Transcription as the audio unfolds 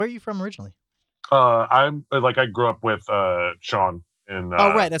Where are you from originally? I grew up with Sean in.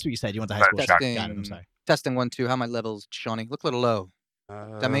 Oh, right. That's what you said. You went to high school. Testing. Got it. I'm sorry. Testing 1 2. How are my levels, Shawnee? Look a little low.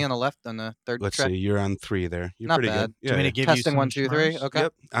 Is that me on the left on the third Let's track? see. You're on 3 there. You're Not pretty bad. good. Do you want me to give Testing you 1 2 3. schmers? Okay.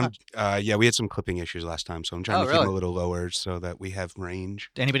 Yep. We had some clipping issues last time, so I'm trying to keep really? them a little lower so that we have range.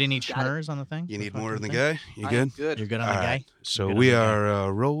 Do anybody need Got it. schmers on the thing? You need The more than the fucking guy? You I'm good? good. You're good on All the guy? right. So Good on we the guy.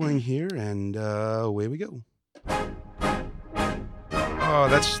 are rolling here, and away we go. Oh,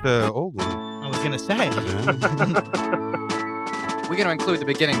 that's the old one. I was going to say. Yeah. We're going to include the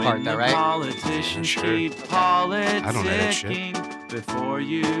beginning part, though, right? Politicians Sure. keep I don't know that shit. politicking before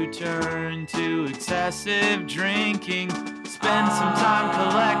you turn to excessive drinking. Spend some time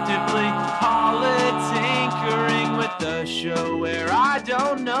collectively politinkering with the show where I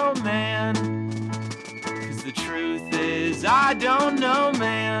don't know, man. 'Cause the truth is, I don't know,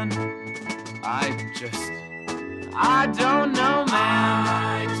 man. I don't know, man. I don't know, man.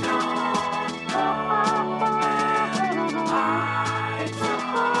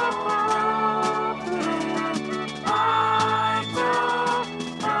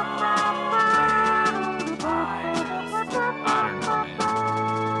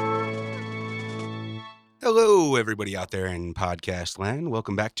 Hello, everybody out there in podcast land.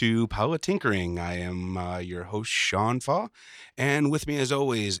 Welcome back to Politinkering. I am your host, Sean Faw, and with me, as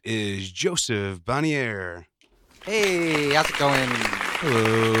always, is Joseph Bonnier. Hey, how's it going?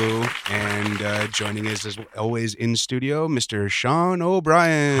 Hello. And joining us, as always, in studio, Mr. Sean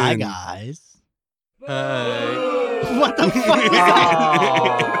O'Brien. Hi, guys. Hey. What the fuck was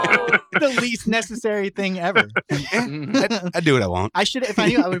that? The least necessary thing ever. I do what I want. I should, if I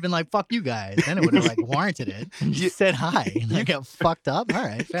knew, I would have been like, fuck you guys. Then it would have warranted it. And just said hi. And I got fucked up. All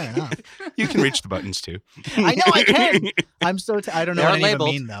right, fair enough. You can reach the buttons, too. I know I can. I'm so, I don't know They're what any of them labeled.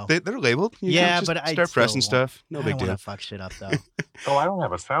 mean, though. They're labeled. You Yeah, can just but I start still pressing stuff. No I big don't want deal. to fuck shit up, though. Oh, I don't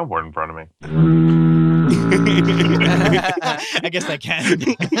have a soundboard in front of me. I guess I can.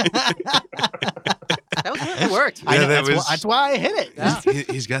 That worked. I Yeah, know, that that's why I hit it. Yeah.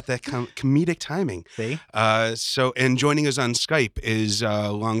 He's got that comedic timing. See? And joining us on Skype is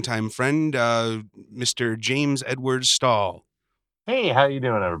longtime friend, Mr. James Edward Stahl. Hey, how you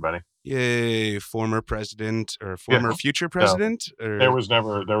doing, everybody? Yay, former president or former future president? Or... There was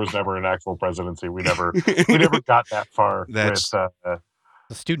never an actual presidency. We never got that far That's-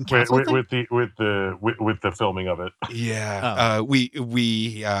 The student council thing? with the filming of it. Yeah,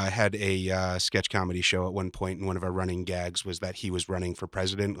 we had a sketch comedy show at one point, and one of our running gags was that he was running for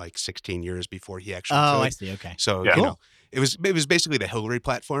president like 16 years before he actually Oh, could. I see. Okay. So Yeah. you know, it was basically the Hillary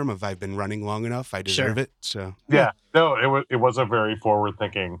platform of I've been running long enough, I deserve Sure. it. So Yeah, no, it was a very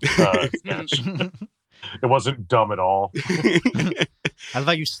forward-thinking sketch. It wasn't dumb at all. I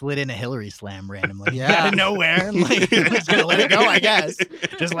thought you slid in a Hillary slam randomly. Yeah. Out of nowhere. Like, just gonna let it go, I guess.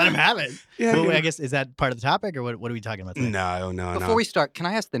 Just let him have it. Yeah, Well, yeah. I guess, is that part of the topic, or what are we talking about today? No. Before we start, can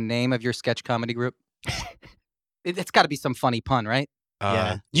I ask the name of your sketch comedy group? It's got to be some funny pun, right?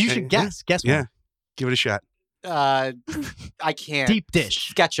 Yeah. You should guess. Guess Yeah, one. give it a shot. I can't. Deep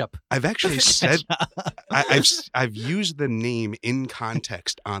dish. SketchUp. I've actually said I've used the name in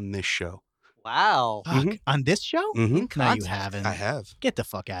context on this show. Wow. Fuck. Mhm. On this show? Mm-hmm. No, you Context. haven't. I have. Get the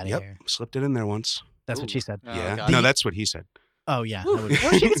fuck out of Yep, here. slipped it in there once. That's what she said. Oh, Yeah, God. no, that's what he said. Oh, yeah. Well,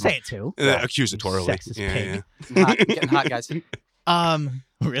 she can say it too. Accusatorily. Sexist Yeah, pig. yeah. Getting hot, guys.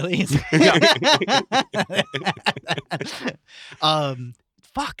 Really?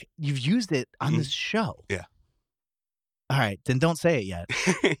 Fuck. You've used it on this show. Yeah. All right, then don't say it yet.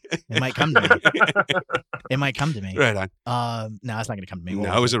 It might come to me. It might come to me. Right on. No, it's not going to come to me. No, What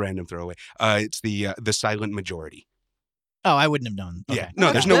it was was a random throwaway. It's the silent majority. Oh, I wouldn't have known. Okay. Yeah. No,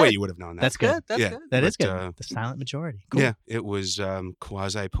 Oh, there's that's no way good. you would have known that. That's good. That's Yeah. good. That is But, good. The silent majority. Cool. Yeah, it was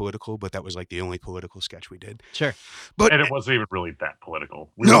quasi-political, but that was like the only political sketch we did. Sure. But And it wasn't even really that political.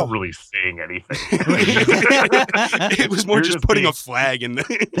 We No. weren't really saying anything. it was more You're just just putting a being- flag in the...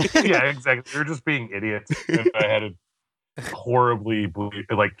 Yeah, exactly. We were just being idiots. And I had a horrible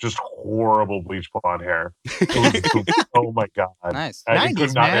bleach blonde hair. It was- oh my god! Nice. I could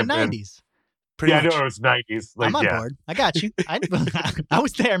 90s, not man. have been- 90s. Pretty Yeah, much. no, it was 90s. Like, I'm on yeah. board. I got you. I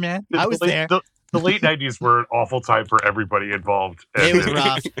was there, man. I was the, there. The late 90s were an awful time for everybody involved. It was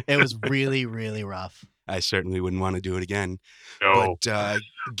rough. It was really, really rough. I certainly wouldn't want to do it again. No. But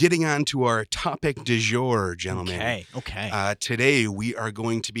getting on to our topic du jour, gentlemen. Okay. Today we are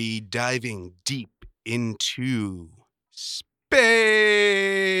going to be diving deep into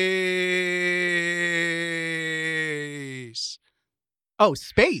space. Oh,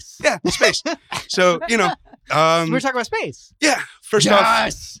 space. Yeah, space. So, you know, We're talking about space. yeah, first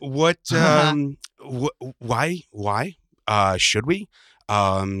Yes! off, what, why, should we?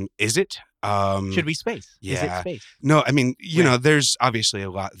 Is it? Should we space? Is it yeah. space? No, I mean, you know, there's obviously a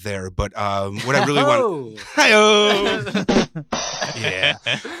lot there, but what I really want. Hi-oh! Yeah.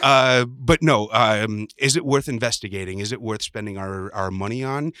 But no, is it worth investigating? Is it worth spending our money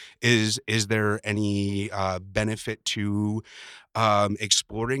on? Is there any benefit to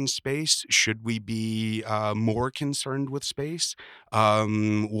exploring space? Should we be more concerned with space?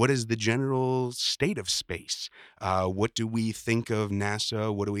 What is the general state of space? What do we think of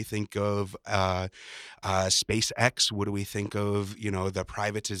NASA? What do we think of SpaceX? What do we think of, you know, the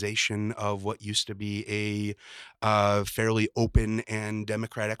privatization of what used to be a fairly open and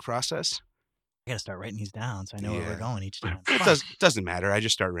democratic process? I gotta start writing these down so I know where Yeah. we're going each time. It doesn't matter. I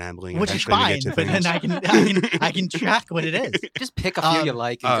just start rambling. Which is Eventually we fine, get to but then things. I can track what it is. Just pick a few you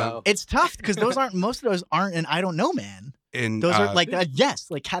like and go. It's tough because most of those aren't an I don't know, man. And Those are like yes,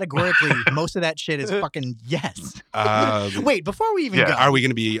 like categorically, most of that shit is fucking yes. Wait, before we even go, are we going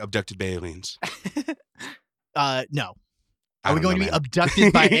to be abducted by aliens? no. I Are we don't going know, to be man.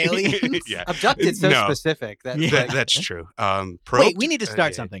 abducted by aliens? Yeah. Abducted so No. specific. That, Yeah. That's true. Wait, Probed? we need to start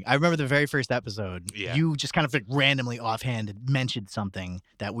Okay. something. I remember the very first episode. Yeah. You just kind of like randomly offhand mentioned something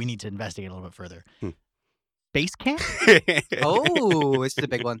that we need to investigate a little bit further. Space camp? Oh, it's the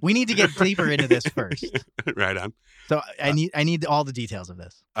big one. We need to get deeper into this first. Right on. So I need all the details of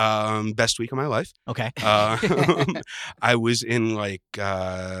this. Best week of my life. Okay. I was in like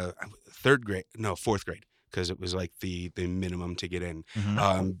fourth grade, because it was like the minimum to get in.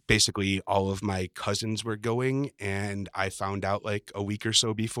 Mhm. Basically, all of my cousins were going, and I found out like a week or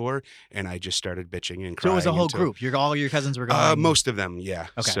so before, and I just started bitching and So crying. it was a whole until- group. All your cousins were going. Most of them, yeah.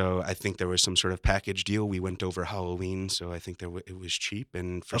 Okay. So I think there was some sort of package deal. We went over Halloween, so I think it was cheap.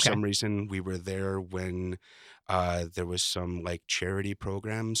 And for Okay. some reason, we were there when there was some like charity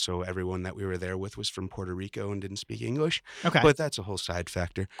program. So everyone that we were there with was from Puerto Rico and didn't speak English. Okay. But that's a whole side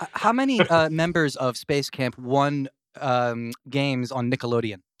factor. How many members of Space Camp won games on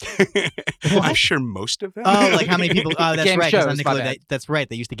Nickelodeon? I'm sure most of them. Oh, like how many people? Oh, that's Game right. 'cause on shows, my Nickelodeon, bad. that's right.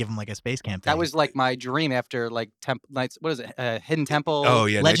 They used to give them like a space camp. That thing. was like my dream after like Nights. What is it? Hidden Temple. Oh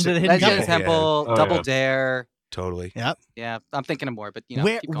yeah, Legend of the Hidden Legend Temple. Temple. Oh, Double yeah. Dare. Totally. Yeah, I'm thinking of more, but you know,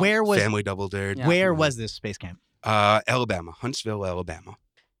 where keep going. where was Family Double Dared. Yeah. where was this space camp? Alabama, Huntsville, Alabama.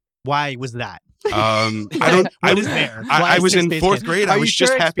 Why was that? I don't. What is there? I Why is was there in space fourth camp? grade. Are I you was just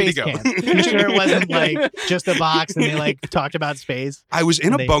sure it's happy to space go. camp? You sure it wasn't like just a box and they like talked about space? I was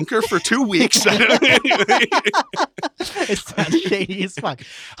in They- a bunker for 2 weeks. It sounds shady as fuck.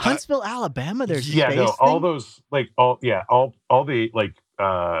 Huntsville, Alabama. There's yeah, space no, all thing? those like all the like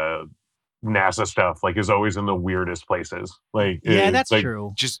NASA stuff like is always in the weirdest places. Like Yeah, it's, that's like,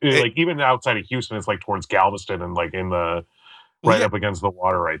 true. Just Like even outside of Houston, it's like towards Galveston and like in the Well, right yeah. up against the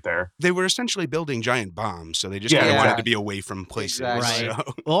water right there. they were essentially building giant bombs, so they just Yeah, kind of wanted yeah. to be away from places. Exactly. Right.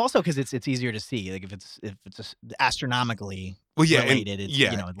 So. Well, also because it's easier to see. Like if it's astronomically Well, yeah, related. and, It's, yeah,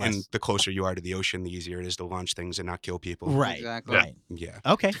 you know, less... and the closer you are to the ocean, the easier it is to launch things and not kill people. right, Exactly. right. Yeah.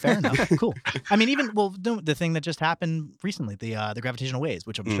 Okay, fair enough. Cool. I mean, even the thing that just happened recently, the gravitational waves,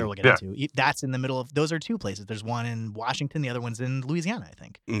 which I'm sure we'll get Yeah. into. That's in the middle of. Those are two places. There's one in Washington, the other one's in Louisiana, I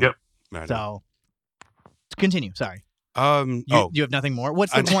think. Yep. Right. So, continue. Sorry. Oh, You have nothing more.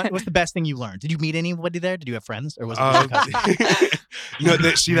 What's the best thing you learned? Did you meet anybody there? Did you have friends, or was it just your cousins? no.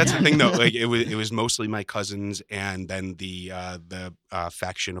 See, that's the thing, though. Like, it was mostly my cousins, and then the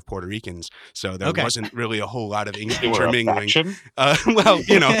faction of Puerto Ricans. So there Okay. wasn't really a whole lot of They were a intermingling. faction. Well,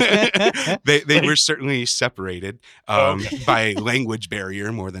 you know, they were certainly separated Okay. by language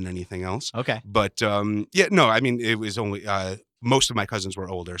barrier more than anything else. Okay. But yeah, no, I mean, it was only most of my cousins were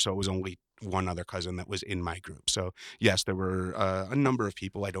older, so it was only one other cousin that was in my group. So yes, there were a number of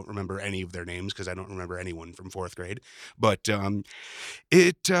people. I don't remember any of their names because I don't remember anyone from fourth grade. But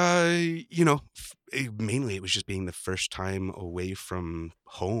mainly it was just being the first time away from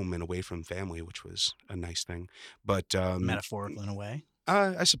home and away from family, which was a nice thing. But Metaphorical in a way.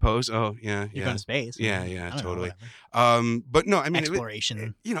 I suppose. Oh yeah, You're yeah. going to space. Yeah, I yeah, don't know, totally. whatever. But no, I mean,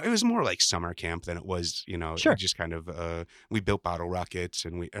 Exploration. it was more like summer camp than it was, Sure. just kind of, we built bottle rockets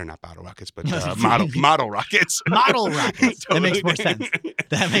and not bottle rockets, but No, model rockets. Model rockets. That makes more Totally. sense.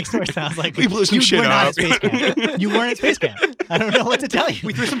 That makes more sense. Like We blew some you shit were not up. at space camp. You weren't at space camp. I don't know what to tell you.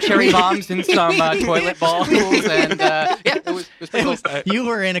 We threw some cherry bombs and some toilet balls, and yeah, it was pretty cool. You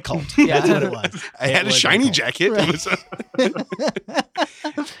were in a cult. Yeah. That's what it was. I had a was shiny cult. jacket. Right. It was,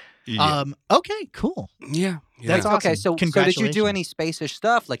 yeah. Okay, cool. Yeah. That's awesome. Okay, so did you do Congratulations. any space-ish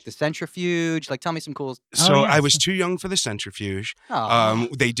stuff like the centrifuge? Like, tell me some cool. So Oh, I yes. was too young for the centrifuge. Oh.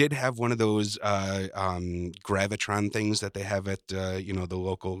 They did have one of those gravitron things that they have at the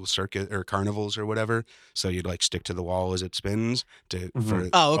local circuit or carnivals or whatever. So you'd like stick to the wall as it spins for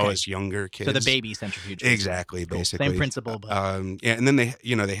Oh, okay. us younger kids. So the baby centrifuge. Exactly, Cool. basically. Same principle, but Yeah, and then they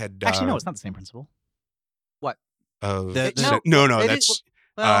had actually no, it's not the same principle. What? No, It that's is-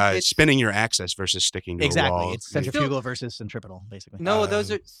 well, it's- spinning your axis versus sticking to a Exactly, wall. it's centrifugal versus centripetal, basically. No, those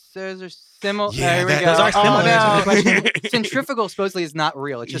are similar. yeah, there we that- go. those are similar. Oh, That's no. the question. Centrifugal supposedly is not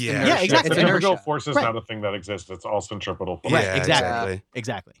real. It's just Yeah. inertia. Yeah, exactly. It's Centrifugal inertia. force is Right. not a thing that exists. It's all centripetal force. Right, Yeah, exactly.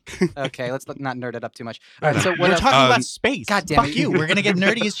 Exactly. Okay, let's not nerd it up too much. All right, so what We're else? talking about space. God damn Fuck it. you. We're gonna get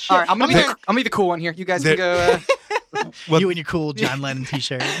nerdy as shit. All right, I'm I gonna mean, be the cool one here. You guys There- can go. Well- you and your cool John Lennon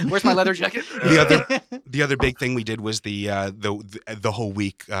T-shirt. Where's my leather jacket? The other big thing we did was the whole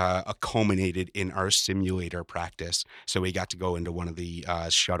week culminated in our simulator practice. So we got to go into one of the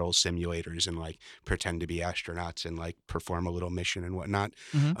shuttle simulators and like pretend to be astronauts and like perform a little mission and whatnot.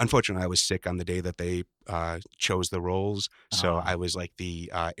 Mhm. Unfortunately, I was sick on the day that they chose the roles, so Oh. I was like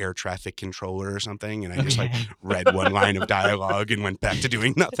the air traffic controller or something, and I just like Okay. read one line of dialogue and went back to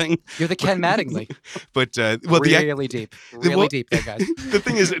doing nothing. You're the Ken Mattingly. But well, Really deep. Really well- deep there, guys. the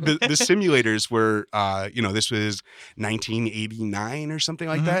thing is, the simulators were, this was 1989 or something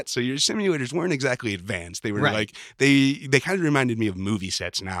like Mhm. that. So your simulators weren't exactly advanced. They were Right. like they kind of reminded me of movie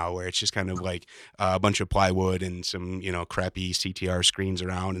sets now, where it's just kind of like a bunch of plywood and some crappy CTR screens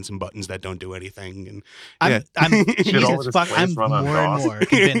around and some buttons that don't do anything. And yeah. I'm Should all Jesus this fuck, place I'm run on more and DOS? more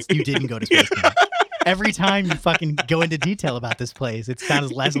convinced you didn't go to space camp. Every time you fucking go into detail about this place, it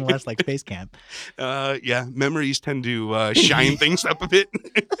sounds less and less like space camp. yeah, memories tend to shine things up a bit.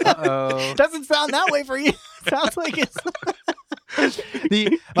 Uh-oh. Doesn't sound that way for you. Sounds like it's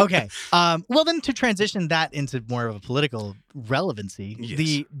okay. Well, then to transition that into more of a political relevancy,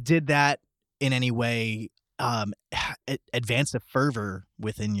 Yes. did that in any way advance a fervor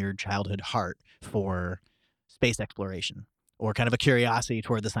within your childhood heart for space exploration or kind of a curiosity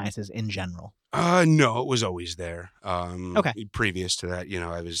toward the sciences in general? No, it was always there. Okay. Previous to that,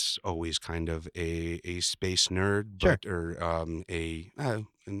 I was always kind of a space nerd, Sure. but I'm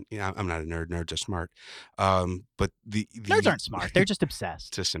not a nerd. Nerds are smart. But the Nerds aren't smart; they're just obsessed.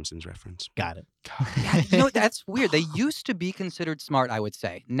 It's a Simpsons reference. Got it. Yeah, that's weird. They used to be considered smart, I would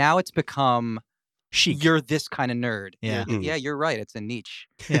say. Now it's become Chic. you're this kind of nerd. Yeah. You're- yeah, you're right. It's a niche.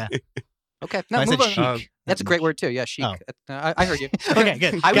 Yeah. Okay, No, no, I said move on. chic. That's a great word too. Yeah, chic. Oh. I heard you. Okay,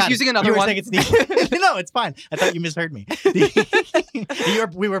 good. I was Got it. using another you were one. saying it's neat. No, it's fine. I thought you misheard me.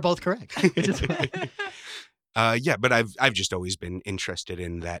 We were both correct. Which is Yeah, but I've just always been interested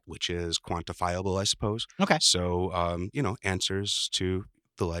in that which is quantifiable, I suppose. Okay. So answers to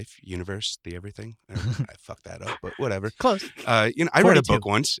the life, universe, the everything. I fucked that up, but whatever. close. I read a 42. book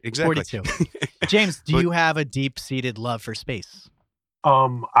once. Exactly. 42. James, do But- you have a deep-seated love for space?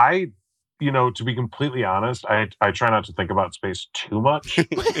 To be completely honest, I try not to think about space too much.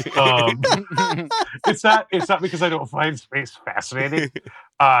 It's not because I don't find space fascinating.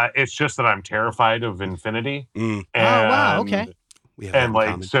 It's just that I'm terrified of infinity. Mm, Oh, wow, okay. we have that And in like,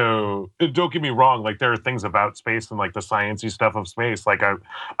 common. so don't get me wrong, like there are things about space and like the sciencey stuff of space like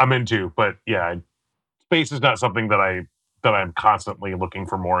I'm into, but yeah, space is not something that I'm constantly looking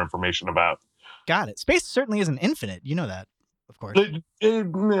for more information about. Got it. Space certainly isn't infinite. You know that, of course.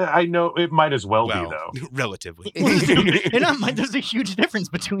 I know it might as well be though. relatively. There's a huge difference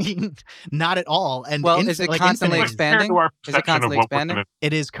between not at all and Well, is it constantly infinite. expanding? Compared to our Is it perception of constantly what we're expanding? gonna-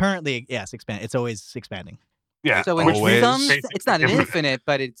 It is currently, yes, it's always expanding. Yeah. So in Always. some, it's not an Infinite. infinite,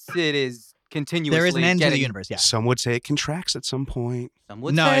 but it is continuously. There is an end to the getting- universe, yeah. Some would say it contracts at some point. Some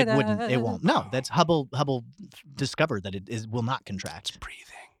would No, say it wouldn't. It that. won't. No, that's Hubble discovered that it will not contract. Breathing.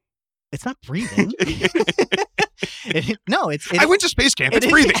 It's not breathing. No, it's I went to space camp. it It's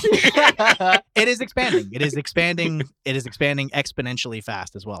is- breathing. It is expanding. It is expanding. It is expanding exponentially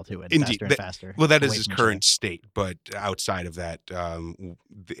fast as well, too. And Indeed. faster and faster. Well, that is away its from each current state, but outside of that,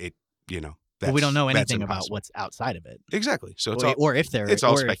 it other. But we don't know that's anything about impossible. what's outside of it, Exactly. So it's or if there. it's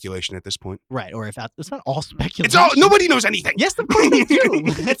all or if- speculation at this point. Right, or if it's not all speculation. It's all nobody knows anything. Yes, of course they do.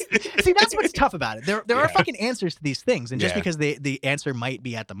 See, that's what's tough about it. There are Yeah. fucking answers to these things, and just Yeah. because the answer might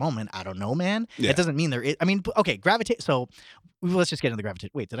be at the moment, I don't know, man. Yeah. It doesn't mean there is. I mean, okay, gravitate. So let's just get into the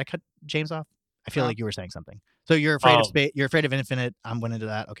gravitate. Wait, did I cut James off? I feel like you were saying something. So you're afraid of space. You're afraid of infinite. I'm going into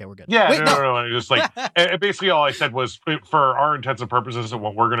that. Okay, we're good. Yeah, Wait, no. I just like basically all I said was for our intents and purposes of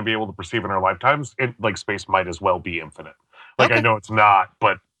what we're going to be able to perceive in our lifetimes, like space might as well be infinite. Like I Okay. know it's not,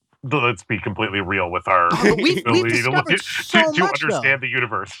 but let's be completely real with our but we've ability discovered so to much, understand though. the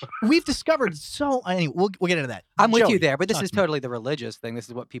universe. We've discovered so. Anyway, we'll get into that. I'm with Joey, you there, but this talk is to me. totally the religious thing. This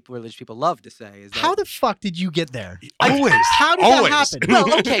is what religious people love to say. Is that, How the fuck did you get there? Always. How did Always. that happen?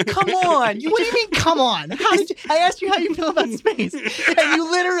 Well, okay, come on. What do you mean, come on? How did you, I asked you how you feel about space, and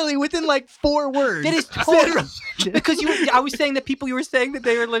you literally, within like 4 words, That is said totally religion. because I was saying that you were saying that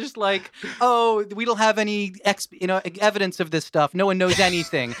they were just like, oh, we don't have any evidence of this stuff. No one knows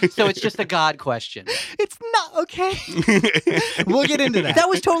anything, so it's just a God question. It's not okay. We'll get into that. That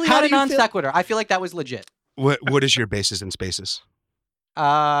was totally How not do a you non feel- sequitur. I feel like that was legit. What is your basis in spaces?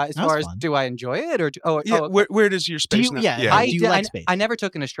 As That was far as fun. do I enjoy it or Yeah, where does your Do space? you- now- yeah, yeah. I- do you like space? I never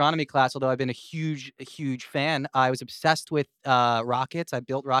took an astronomy class, although I've been a huge fan. I was obsessed with rockets. I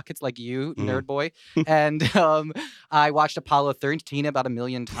built rockets like you, nerd boy, and I watched Apollo 13 about 1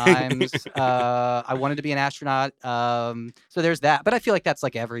 million times. I wanted to be an astronaut, so there's that. But I feel like that's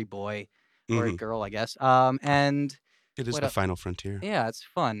like every boy or Mhm. girl, I guess. And It is what the el- final frontier. yeah, it's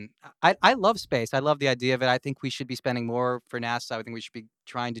fun. I love space. I love the idea of it. I think we should be spending more for NASA. I think we should be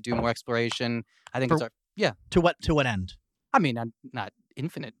trying to do more exploration. I think it's For- our, to what end? I mean, I'm not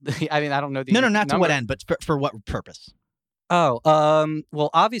infinite. I mean, I don't know the No, not to what number. end, but for what purpose? Oh, well,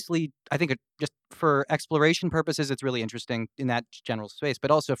 obviously, I think just for exploration purposes, it's really interesting in that general space,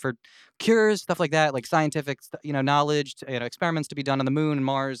 but also for cures, stuff like that, like scientific, knowledge, experiments to be done on the moon and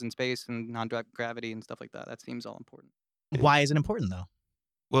Mars and space and non-direct gravity and stuff like that. That seems all important. Why is it important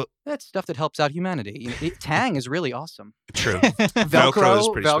though? That's stuff that helps out humanity. Tang is really awesome. True. Velcro, is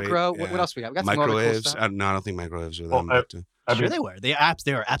pretty sweet, Velcro. yeah. What else we got? We got some more cool Microwaves. stuff. I don't think microwaves are Well, them. But, I Sure, mean, they were. They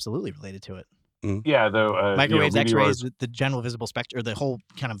are absolutely related to it. yeah, though. Microwaves, meteors- X-rays, the general visible spectrum, or the whole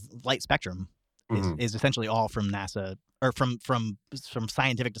kind of light spectrum, Mhm. is essentially all from NASA or from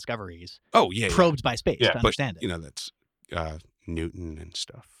scientific discoveries oh yeah, yeah. probed by space Yeah, to but, understand it. You know that's Newton and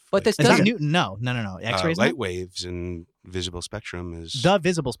stuff. But this It's not doesn't. Newton. No. X-rays. light waves and visible spectrum is. The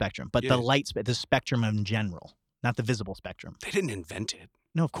visible spectrum, but Yeah. the spectrum in general, not the visible spectrum. They didn't invent it.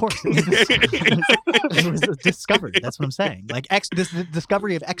 No, of course. It was discovered. That's what I'm saying. Like the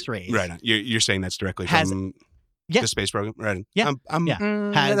discovery of X-rays. Right. You're saying that's directly Has- from Yeah. the space program, right? Yeah. I'm Yeah.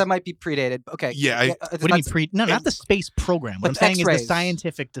 Yeah, that might be predated. Okay. Yeah, it's What do you not- mean No, not the space program. What I'm But saying is X-rays.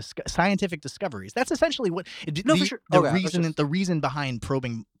 the scientific discoveries. That's essentially what. No, the, for sure. The Okay, let's reason just- the reason behind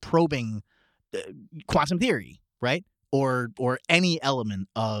probing quantum theory, right? Or any element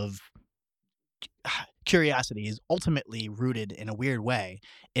of curiosity is ultimately rooted in a weird way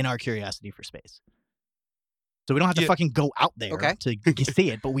in our curiosity for space. So we don't have to Yeah. fucking go out there Okay. to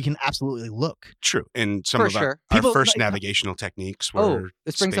see it, but we can absolutely look. true. And some For of sure. our People- first like- navigational techniques were. Oh,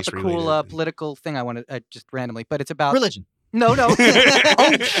 this brings up a cool space-related. political thing I wanted just randomly, but it's about Religion. No, no. Oh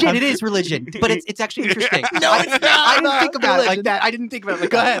shit! It is religion, but it's actually interesting. No, it's not. I didn't think about it like Religion. that. I didn't think about it like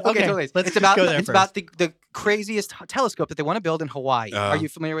Go that. ahead. Okay. totally. Let's it's just about go there it's about the craziest telescope that they want to build in Hawaii. Are you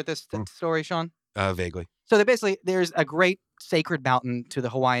familiar with this story, Sean? Vaguely. So they basically there's a great sacred mountain to the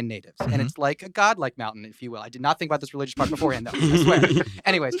Hawaiian natives, Mhm. and it's like a godlike mountain, if you will. I did not think about this religious part beforehand, though. I swear.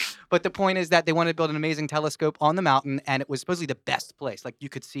 Anyways, but the point is that they wanted to build an amazing telescope on the mountain, and it was supposedly the best place. Like you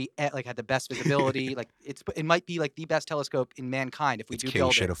could see, like had the best visibility. Like it might be like the best telescope in mankind if we It's do king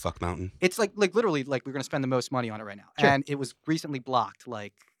build shit it. of fuck mountain. It's like literally like we're gonna spend the most money on it right now, Sure. and it was recently blocked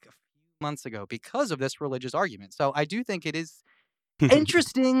like a few months ago because of this religious argument. So I do think it is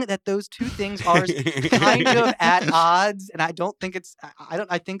interesting that those two things are kind of at odds, and I don't think it's.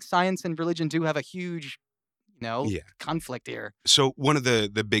 I think science and religion do have a huge, Yeah. conflict here. So one of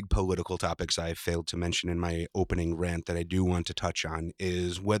the big political topics I failed to mention in my opening rant that I do want to touch on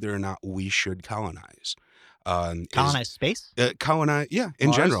is whether or not we should colonize. Colonize space? Colonize, yeah, in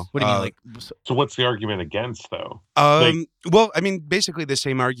Mars? general. What do you mean? Like, So what's the argument against, though? Well, I mean, basically the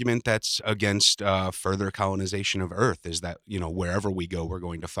same argument that's against further colonization of Earth is that, wherever we go, we're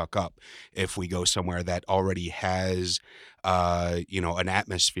going to fuck up. If we go somewhere that already has, an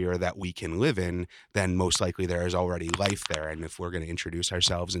atmosphere that we can live in, then most likely there is already life there. And if we're going to introduce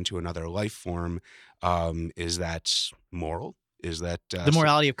ourselves into another life form, is that moral? Is that the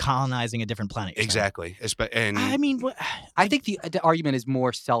morality of colonizing a different planet. you're saying. Exactly. And I mean, what, I think the argument is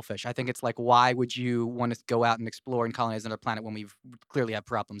more selfish. I think it's like, why would you want to go out and explore and colonize another planet when we clearly have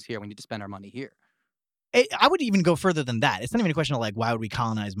problems here? We need to spend our money here. I would even go further than that. It's not even a question of like why would we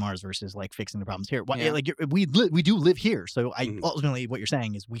colonize Mars versus like fixing the problems here. Why, Yeah. Like we do live here, so Mhm. ultimately what you're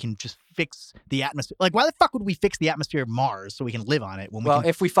saying is we can just fix the atmosphere. Like why the fuck would we fix the atmosphere of Mars so we can live on it when we Well, can?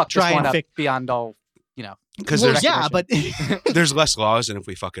 if we fuck try this and one up fix- beyond all, because Well, there's yeah, but there's less laws, and if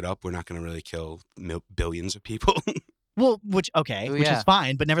we fuck it up, we're not going to really kill billions of people. Well, which Oh, which yeah. is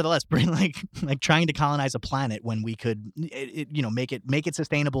fine, but nevertheless, bring like trying to colonize a planet when we could, make it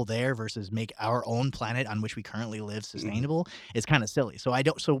sustainable there versus make our own planet on which we currently live sustainable is kind of silly. So I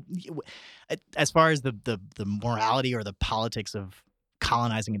don't. So as far as the morality or the politics of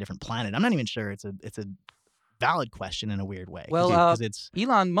colonizing a different planet, I'm not even sure it's a valid question in a weird way. Well, because it's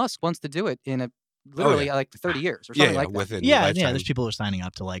Elon Musk wants to do it in literally like 30 years or something like that. within yeah, lifetime. there's people who are signing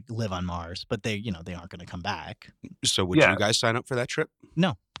up to like live on Mars, but they aren't going to come back. So would Yeah. you guys sign up for that trip?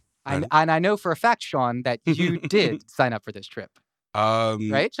 And I know for a fact, Sean, that you did sign up for this trip,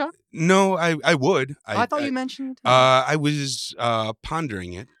 right, Sean? No, I would. I thought you mentioned. I was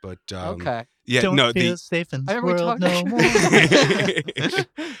pondering it, but Okay. yeah, Don't no, feel safe in I this remember world talking- no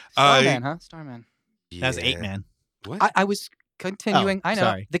more. Starman, huh? Starman. That was yeah. 8 Man. What? I was continuing. Oh, I know.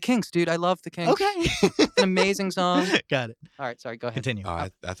 sorry. The Kinks, dude. I love the Kinks. Okay, It's an amazing song. got it. All right, sorry. Go ahead. Continue. Oh, I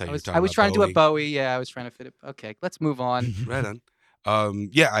thought you were talking I was about trying to do a Bowie. Bowie. Yeah, I was trying to fit it. Okay, let's move on. Right on.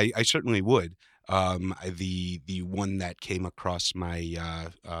 Yeah, I certainly would. The one that came across my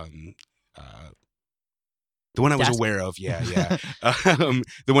the one I was Desk? aware of, yeah.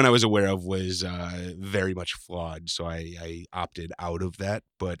 The one I was aware of was very much flawed, so I opted out of that.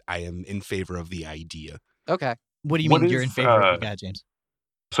 But I am in favor of the idea. Okay. What do you What mean you're in is, favor of that, James?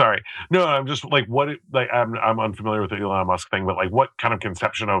 Sorry, no, I'm just like I'm unfamiliar with the Elon Musk thing, but like what kind of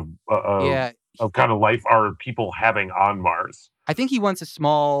conception of Yeah. kind of life are people having on Mars? I think he wants a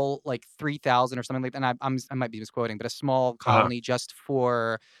small, like 3,000 or something like that. And I might be misquoting, but a small colony just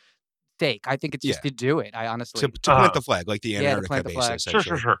for stake. I think it's just Yeah. to do it. I honestly. To plant the flag, like the Yeah, to Antarctica plant the base, flag.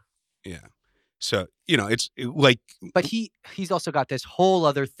 essentially. Sure. Yeah. So, it's like But he's also got this whole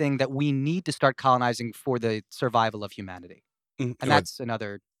other thing that we need to start colonizing for the survival of humanity. And that's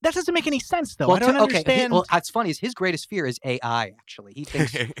another. That doesn't make any sense, though. Well, I don't understand. well, what's funny is his greatest fear is AI. Actually,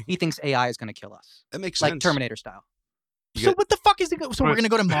 he thinks AI is going to kill us, that makes like sense. Terminator style. You So got- what the fuck is it? So we're gonna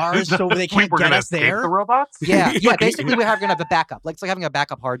go to Mars, so they can't We're get gonna us escape there. the robots? Yeah. Basically, we're gonna have a backup. Like it's like having a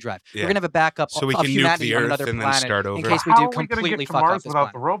backup hard drive. Yeah. We're gonna have a backup So we of can nuke humanity the on Earth another and then planet start in over. case we How do are we gonna completely get to fuck up Mars this without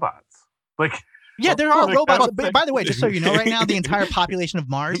planet. the robots? Like, Yeah, there are Like, robots. that's- But by the way, just so you know, right now the entire population of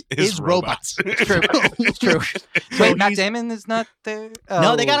Mars Is is robots. It's true. It's true. So Wait, Matt he's- Damon is not there.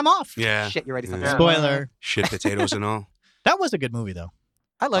 No, they got Oh, him off. Yeah. Shit, you're right. He's not Yeah. there. Spoiler. Shit potatoes and all. That was a good movie, though.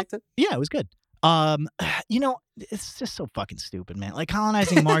 I liked it. Yeah, it was good. It's just so fucking stupid, man. Like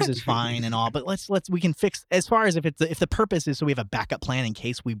colonizing Mars is fine and all, but we can fix as far as if the purpose is so we have a backup plan in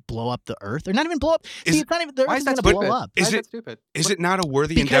case we blow up the Earth or not even blow up. Is- It's not even the Why Earth is is that going to stupid? blow up. Why Is is it- that stupid? Is it not a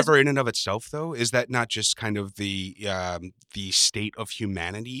worthy Because- endeavor in and of itself, though? Is that not just kind of the state of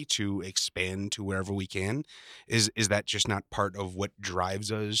humanity to expand to wherever we can? Is that just not part of what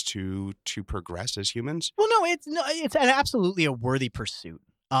drives us to progress as humans? Well, no, it's absolutely a worthy pursuit.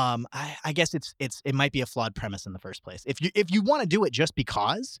 I guess it might be a flawed premise in the first place. If you want to do it just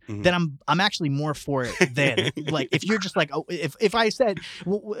because, Mhm. then I'm actually more for it than like if you're just like, oh, if I said,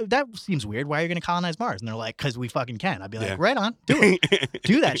 well, that seems weird, why are you going to colonize Mars? And they're like, because we fucking can. I'd be like, Yeah. right on, do it,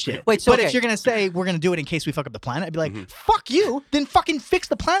 do that shit. Wait, so but okay. if you're going to say we're going to do it in case we fuck up the planet, I'd be like, Mhm. fuck you, then fucking fix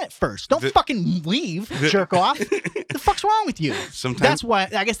the planet first. Don't The- fucking leave, jerk off. The fuck's wrong with you? Sometimes, That's why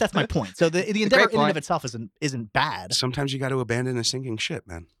I guess that's my point. So the endeavor in and point. of itself isn't bad. sometimes you got to abandon a sinking ship,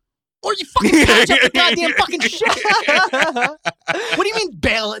 man. Or you fucking patch up the goddamn fucking shit. What do you mean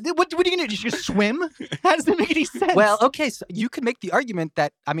bail? What are you gonna do? Just swim? How does that make any sense? Well, okay, so you could make the argument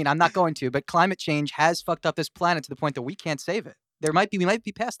that I'm not going to, but climate change has fucked up this planet to the point that we can't save it. We might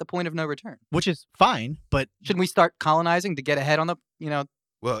be past the point of no return. which is fine, but Shouldn't we start colonizing to get ahead on the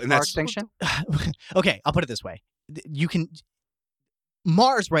Well, and our that's extinction? okay, I'll put it this way: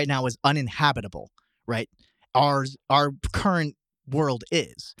 Mars right now is uninhabitable, right? Our current world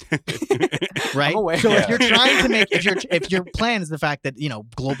is right. I'm aware. So if Yeah. you're trying to make if your plan is the fact that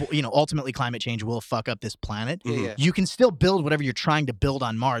global ultimately climate change will fuck up this planet, Yeah, Mhm. yeah. you can still build whatever you're trying to build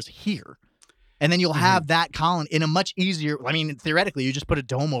on Mars here. And then you'll have that colony in a much easier. I mean, theoretically, you just put a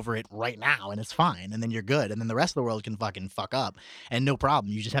dome over it right now, and it's fine, and then you're good, and then the rest of the world can fucking fuck up, and no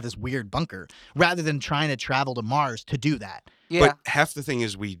problem. You just have this weird bunker, rather than trying to travel to Mars to do that. Yeah. But half the thing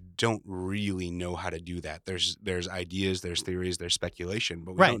is we don't really know how to do that. There's ideas, there's theories, there's speculation,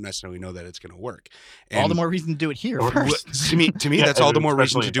 but we Right. don't necessarily know that it's going to work. All the And more reason to do it here Or- first. to me, Yeah, that's all the more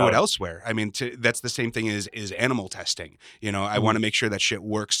reason especially to do it now. elsewhere. I mean, that's the same thing as animal testing. I want to make sure that shit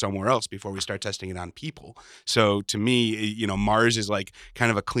works somewhere else before we start testing it on people. So to me, Mars is like kind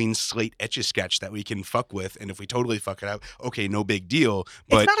of a clean slate etch-a-sketch that we can fuck with, and if we totally fuck it up, okay, no big deal.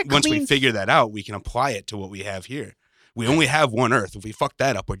 But not a once we clean figure that out, we can apply it to what we have here. We only have one Earth. If we fuck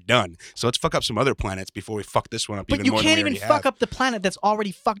that up, we're done. So let's fuck up some other planets before we fuck this one up But even you more can't than we even already fuck up the planet that's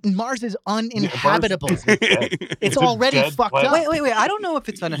already fucked. Mars is Mars uninhabitable. is dead. It's It's a already dead fucked planet. up. Wait. I don't know if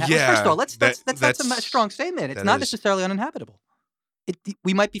it's uninhabitable. Yeah, First of all, that's a that's- strong statement. It's that not is- necessarily uninhabitable.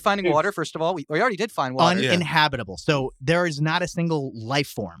 We might be finding It's- water. First of all, we already did find water. Yeah. Uninhabitable. So there is not a single life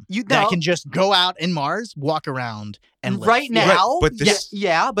form You that know- can just go out in Mars, walk around, and live. right now, but this-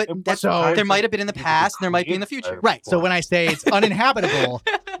 yeah, but And that's, so- there might have been in the You past, could and there might be in the create future. a Right. So form. when I say it's uninhabitable,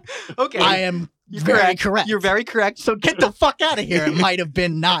 Okay, I am You're very correct. You're very correct. So get the fuck out of here. It might have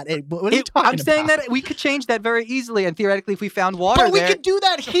been not. What are you talking I'm saying about? that we could change that very easily, and theoretically, if we found water But we there, could do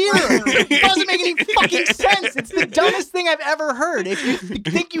that here. It doesn't make any fucking sense. It's the dumbest thing I've ever heard. If you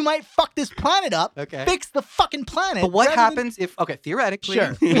think you might fuck this planet up, Okay. fix the fucking planet. But what rather than- happens if? Okay, theoretically,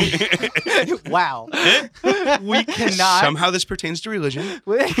 Sure. wow, we cannot. Somehow this pertains to religion.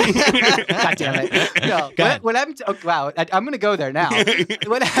 God damn it! No, Go ahead. what happens? Oh, wow, I'm going to go there now.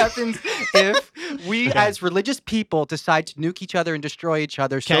 What happens if we, as religious people, decide to nuke each other and destroy each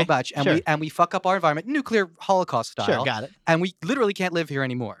other so Okay, much, and sure. we fuck up our environment, nuclear holocaust style, Sure, got it. and we literally can't live here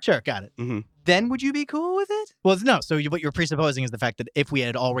anymore? Sure, got it. Then would you be cool with it? Well, no. So what you're presupposing is the fact that if we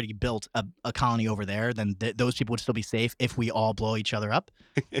had already built a colony over there, then those people would still be safe if we all blow each other up.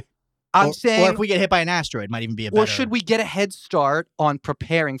 I'm or saying, if we get hit by an asteroid, might even be a better. or should we get a head start on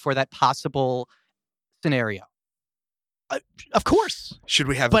preparing for that possible scenario? Of course. Should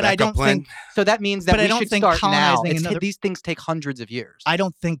we have But a I backup don't plan? think. So that means that But I we don't should think start now. colonizing another- These things take hundreds of years. I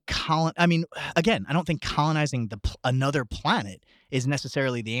don't think I mean, again, I don't think colonizing another planet is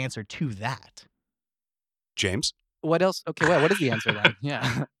necessarily the answer to that. James? What else? Okay, what is the answer then?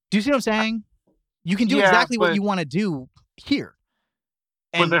 Yeah. Do you see what I'm saying? You can do Yeah, exactly what but- you want to do here.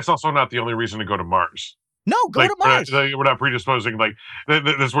 But And that's also not the only reason to go to Mars. no, go to Mars. We're not predisposing. Like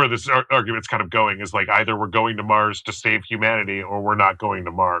that's where this argument's kind of going. Is like either we're going to Mars to save humanity, or we're not going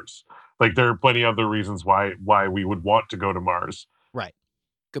to Mars. Like there are plenty of other reasons why we would want to go to Mars.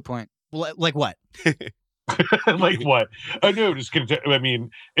 Good point. Like what? Like what? No, just I mean,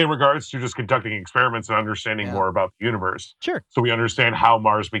 in regards to just conducting experiments and understanding Yeah. more about the universe. Sure. So we understand how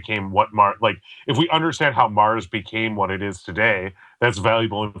Mars became what Mars. Like if we understand how Mars became what it is today, that's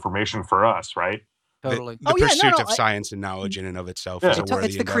valuable information for us, right? Totally. The Oh, yeah, no, pursuit no, of science and knowledge in and of itself Yeah. is a It's, worthy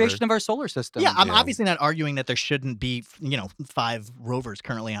it's the endeavor. creation of our solar system. Yeah, I'm Yeah. obviously not arguing that there shouldn't be, 5 rovers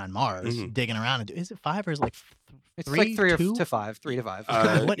currently on Mars Mhm. digging around. Is it 5 or is it like It's three, like 3 2? to 5.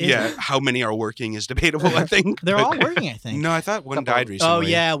 What is yeah, it? how many are working is debatable, I think. They're but- all working, I think. No, I thought one Couple. died recently. Oh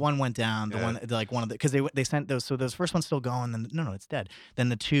yeah, one went down. The Yeah. one like one of the because they sent those. So those first one's still going. Then no, it's dead. Then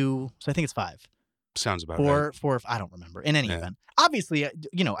the 2. So I think it's 5. Sounds about right. 4. I don't remember. In any Yeah. event, obviously,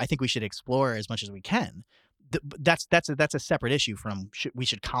 I think we should explore as much as we can. That's a separate issue from we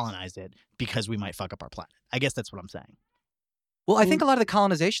should colonize it because we might fuck up our planet. I guess that's what I'm saying. Well, I think a lot of the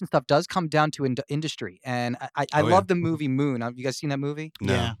colonization stuff does come down to industry, and I Oh, yeah. love the movie Moon. Have you guys seen that movie?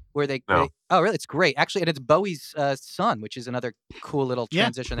 No. Yeah. Where they, No. oh really? It's great actually, and it's Bowie's son, which is another cool little Yeah.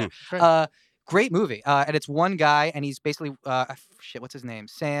 transition there. Right. Great movie, and it's one guy, and he's basically what's his name?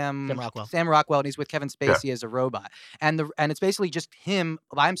 Sam Rockwell. Sam Rockwell, and he's with Kevin Spacey as a robot, and it's basically just him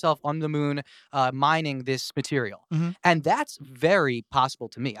by himself on the moon, mining this material, Mhm. and that's very possible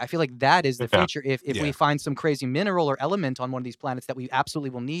to me. I feel like that is the Yeah. future. If we Yeah. find some crazy mineral or element on one of these planets that we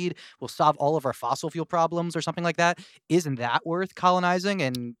absolutely will need, will solve all of our fossil fuel problems or something like that. Isn't that worth colonizing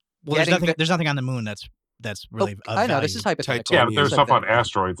and Well, there's getting nothing. There's nothing on the moon that's really. of I know this is value. hypothetical. Yeah, but there's So stuff that- on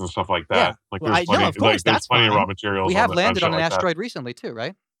asteroids and stuff like that. Yeah. Like Well, there's I- plenty, no, of course, there's that's plenty of fine. raw materials. We have landed shit on an like that. asteroid recently too,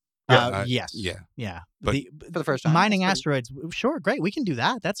 right? Yes. Yeah. Yeah. But- For the first time. Mining That's asteroids, sure, great. We can do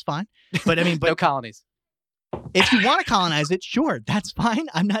that. That's fine. But I mean, pretty- no but colonies. if you want to colonize it, sure, that's fine.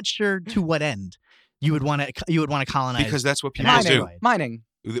 I'm not sure to what end you would want to colonize. Because that's what people Mining. do. Right. Mining.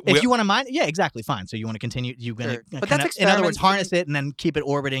 if you want to mine, yeah, exactly, fine. So you want to continue. You're gonna, Sure. But kinda- that's in other words, experiments harness it and then keep it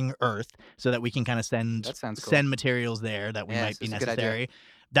orbiting Earth so that we can kind of That sounds cool. send materials there that we Yes, might be it's a good idea. necessary.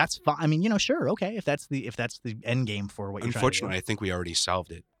 That's fine. I mean, sure, okay, if that's the end game for what you're Unfortunately, trying I think we already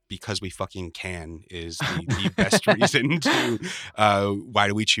solved it. Because we fucking can is the best reason to why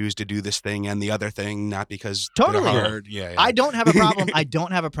do we choose to do this thing and the other thing, not because Totally. they're hard. Yeah, to do. I don't have a problem. I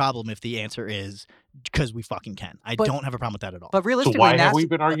don't have a problem if the answer is because we fucking can. I But- don't have a problem with that at all. But So realistically, why have NASA we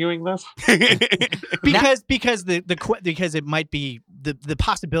been arguing this? because because it might be the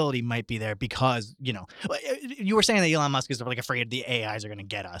possibility might be there because you were saying that Elon Musk is like afraid the AIs are going to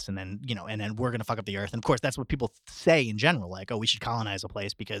get us and then and then we're going to fuck up the Earth, and of course that's what people say in general, like, oh, we should colonize a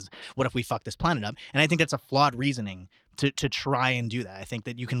place because what if we fuck this planet up? And I think that's a flawed reasoning to try and do that. I think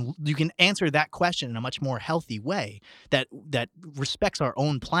that you can answer that question in a much more healthy way that respects our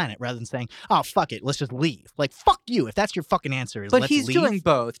own planet rather than saying, oh, fuck it, let's just leave. Like, fuck you. If that's your fucking answer, is But let's he's leave. doing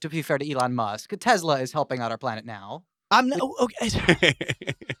both, to be fair to Elon Musk. Tesla is helping out our planet now. I'm not, okay.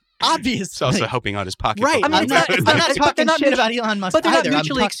 Obviously. It's also helping out his pocket. Right. I mean, I'm not but they're talking not shit about Elon Musk But they're not either.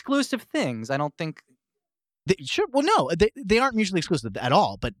 mutually exclusive things. I don't think. Sure. Well, no, they aren't mutually exclusive at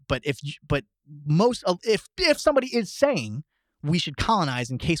all. But if somebody is saying we should colonize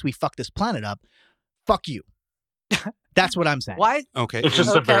in case we fuck this planet up, fuck you. That's what I'm saying. Why? Okay. It's just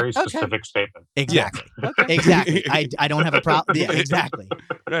a Okay, very okay. specific statement. Exactly. Okay. Exactly. I don't have a problem. Yeah, exactly.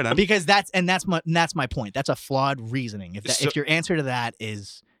 Right on. Because that's my point. That's a flawed reasoning. So- If your answer to that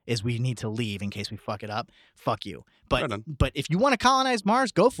is we need to leave in case we fuck it up, fuck you. Right on. But if you want to colonize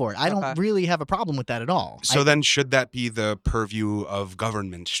Mars, go for it. I don't Okay. really have a problem with that at all. So then should that be the purview of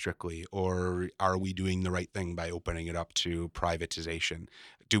government strictly, or are we doing the right thing by opening it up to privatization?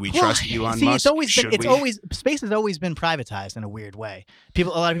 Do we trust Elon See, Musk? Space has always been privatized in a weird way. A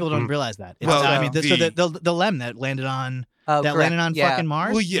lot of people don't realize that. Well, the LEM that landed on fucking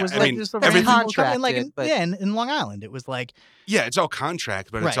Mars. Well, yeah, was I like mean, just a everything- random company contracted, but- in Long Island. It was like Yeah, it's all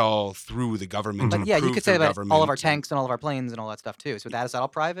contract, but it's Right. all through the government. But and yeah, you approved could say through about government. all of our tanks and all of our planes and all that stuff too. So is that all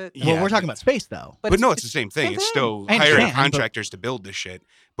private? Yeah. well, we're talking about space though. But no, it's the same thing. same It's thing. still I hiring understand, but- contractors to build this shit,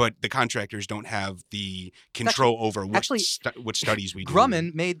 but the contractors don't have the control over what, actually, what studies we do.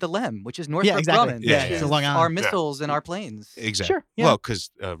 Grumman made the LEM, which is Northrop exactly. Grumman. Yeah, which it's is Long Island. our missiles and our planes. Exactly. Sure, yeah. Well, because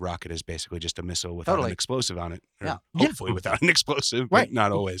a rocket is basically just a missile without Totally. an explosive on it. Or Yeah. Hopefully without an explosive, but Right.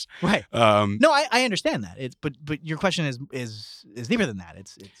 not always. Right. Um, No, I understand that. But your question is deeper than that.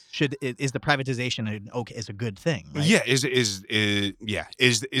 Is the privatization is a good thing? Right? Yeah.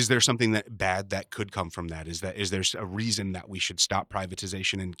 Is there something that bad that could come from that? Is there a reason that we should stop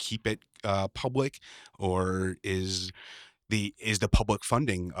privatization and keep it public, or is the public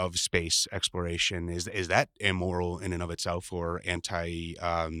funding of space exploration is that immoral in and of itself, or anti?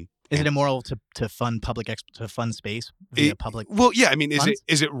 Is it immoral to fund fund space via public? Well, yeah. I mean, funds?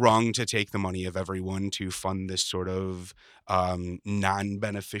 is it wrong to take the money of everyone to fund this sort of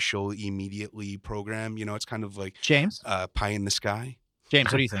non-beneficial immediately program? You know, it's kind of like James, pie in the sky.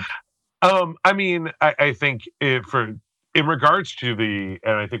 James, what do you think? I mean, I think in regards to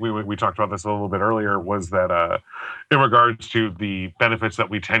and I think we talked about this a little bit earlier, was that in regards to the benefits that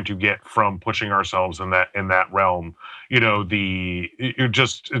we tend to get from pushing ourselves in that realm, you know,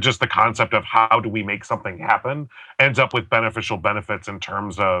 just the concept of how do we make something happen ends up with beneficial benefits in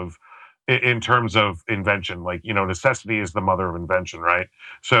terms of invention. Like, you know, necessity is the mother of invention, right?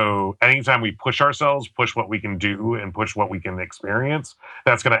 So anytime we push ourselves, push what we can do, and push what we can experience,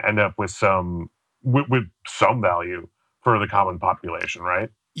 that's going to end up with some value for the common population, right?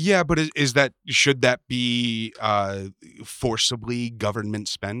 Yeah, but should that be forcibly government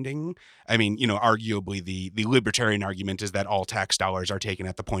spending? I mean, you know, arguably the libertarian argument is that all tax dollars are taken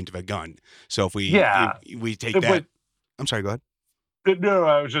at the point of a gun. So if we take that, I'm sorry, go ahead. No,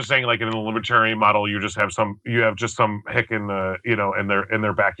 I was just saying, like, in a libertarian model, you have some hick in the, you know, in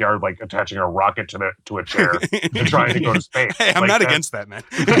their backyard, like attaching a rocket to a chair and trying to go to space. Hey, I'm like, not against that, man.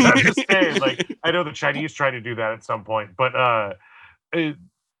 I'm just saying, like, I know the Chinese tried to do that at some point, but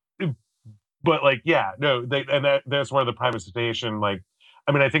like, yeah, no, that's where the privatization, like,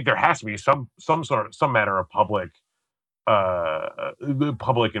 I mean, I think there has to be some manner of public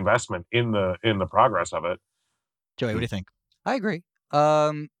investment in the progress of it. Joey, what do you think? I agree.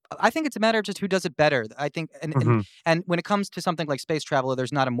 I think it's a matter of just who does it better. I think, and when it comes to something like space travel,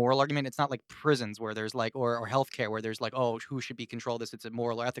 there's not a moral argument. It's not like prisons where there's like, or healthcare where there's like, oh, who should be control this? It's a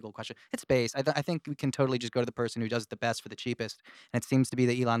moral or ethical question. It's space. I think we can totally just go to the person who does it the best for the cheapest. And it seems to be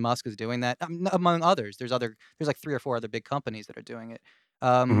that Elon Musk is doing that, among others. There's like 3 or 4 other big companies that are doing it.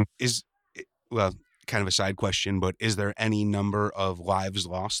 Well, kind of a side question, but is there any number of lives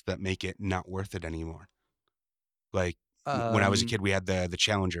lost that make it not worth it anymore? Like, when I was a kid, we had the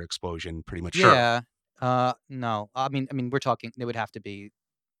Challenger explosion, pretty much. Yeah. No. I mean, we're talking. They would have to be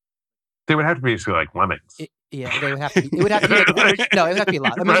basically like lemmings. Yeah, they would have to be. It would have to be. No, it would have to be a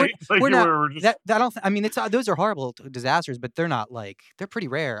lot. I mean, Right? we're not. we're just- I don't. I mean, those are horrible disasters, but they're not like they're pretty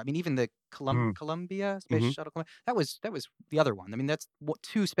rare. I mean, even the Columbia space shuttle. That was the other one. I mean, that's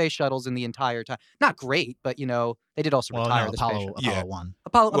 2 space shuttles in the entire time. Not great, but you know, they did also retire the space shuttle. Apollo 1.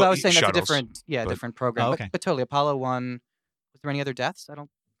 Well, Well, I was saying that's a shuttles, different program. Oh, okay. But totally, Apollo 1. Was there any other deaths? I don't.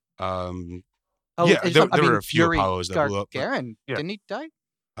 Yeah, it's there I mean, were a few Yuri Apollos that blew up. Gagarin, Yeah. didn't he die?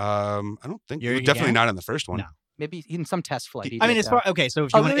 I don't think Yuri definitely Gagarin? not in the first one. No. maybe in some test flight. I mean, as far okay, so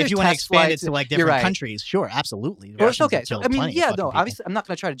if Oh, you want maybe if you want to test expand it flights, to like you're different right. countries, sure, absolutely. The Well, it's Russians okay. have So, killed I mean, plenty of yeah, fucking no, people. obviously, I'm not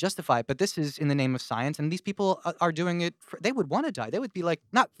going to try to justify it, but this is in the name of science, and these people are doing it. They would want to die. They would be like,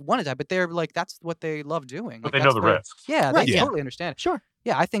 not want to die, but they're like, that's what they love doing. But Like, they know that's the their- risks. Yeah, Right, they yeah. totally understand. Sure.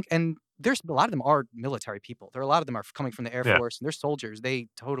 Yeah, I think, and there's a lot of them are military people. There are a lot of them are coming from the Air Yeah. Force, and they're soldiers. They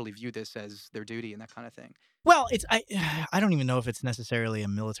totally view this as their duty and that kind of thing. Well, it's I don't even know if it's necessarily a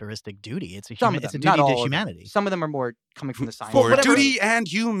militaristic duty. It's a Some of it's a them, not duty all to of them. humanity. Some of them are more coming from the science. For whatever- duty and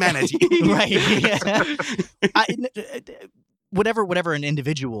humanity. Right. Yeah. Whatever an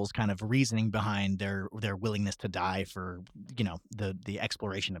individual's kind of reasoning behind their willingness to die for the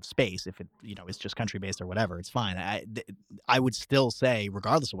exploration of space, if it is just country based or whatever, it's fine. I would still say,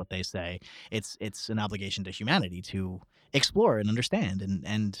 regardless of what they say, it's an obligation to humanity to explore and understand,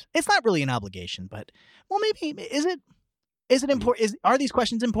 and it's not really an obligation, but well, maybe is it important? Are these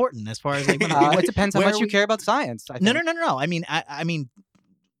questions important as far as like It depends how where much you care about science. I think. No. I mean,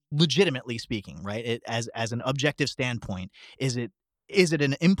 legitimately speaking, right? It, as an objective standpoint, is it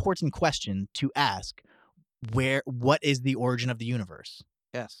an important question to ask? What is the origin of the universe?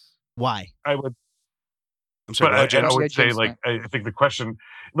 Yes. Why? I would, I'm sorry. but what, I James? would Yeah, say James, like I think the question,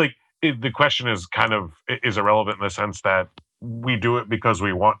 like the question is kind of is irrelevant in the sense that we do it because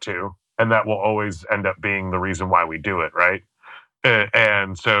we want to, and that will always end up being the reason why we do it, right?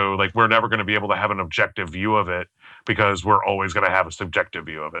 And so, like, we're never going to be able to have an objective view of it because we're always going to have a subjective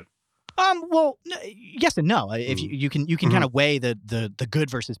view of it. Well, yes and no. If you can kind of weigh the good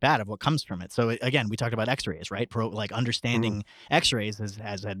versus bad of what comes from it. So again, we talked about X-rays, right? Understanding X-rays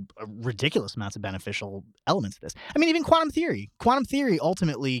has had ridiculous amounts of beneficial elements to this. I mean, even quantum theory. Quantum theory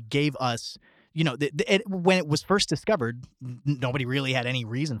ultimately gave us, when it was first discovered, nobody really had any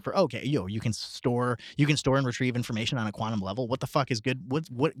reason for you can store and retrieve information on a quantum level. What the fuck is good?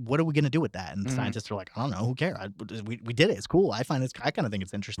 What are we going to do with that? And scientists are like, I don't know, who cares? We did it. It's cool. I kind of think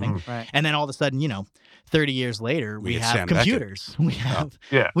it's interesting. Right. And then all of a sudden, 30 years later, we get have Sam Beckett. computers.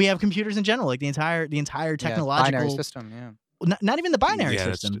 We have computers in general, like the entire technological binary system. Yeah. Not even the binary Yeah,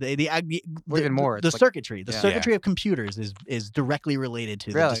 that's system. Or even more, The it's like- circuitry. The yeah. circuitry of computers is directly related to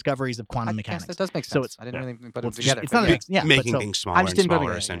the Really? discoveries of quantum I guess mechanics. that does make sense. So it's- I didn't really put Well, it together. It's but not yeah. a big, yeah, but Making so- things smaller just and didn't put it smaller,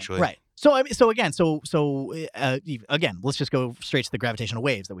 together, yeah. essentially. Right. So again, let's just go straight to the gravitational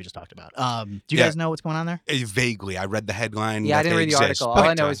waves that we just talked about. Do you Yeah. guys know what's going on there? Vaguely, I read the headline. Yeah, I that didn't they read the exist, article. All but,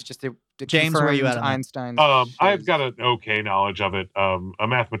 I know is just it James, where are you at on that? Einstein. I've got an okay knowledge of it. A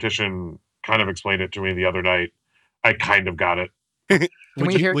mathematician kind of explained it to me the other night. I kind of got it.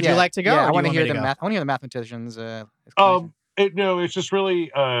 Would you like to go? Yeah, or I do want you to hear me the go? math. I want to hear the mathematicians. Explanation. No, it's just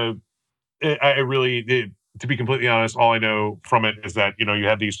really. I really did. To be completely honest, all I know from it is that you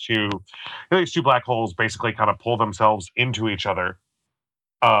have these two black holes basically kind of pull themselves into each other,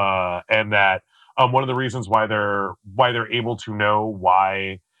 and that one of the reasons why they're able to know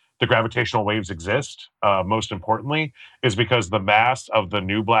why the gravitational waves exist, most importantly, is because the mass of the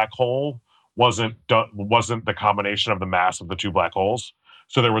new black hole wasn't the combination of the mass of the two black holes.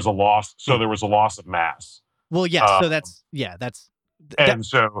 So there was a loss. So there was a loss of mass. Well, yes. So And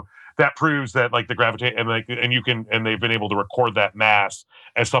so that proves that like the gravitate and they've been able to record that mass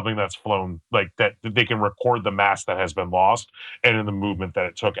as something that's flown, like that they can record the mass that has been lost and in the movement that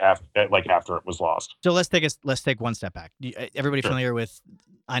it took after it was lost. So let's take one step back. Everybody Sure. familiar with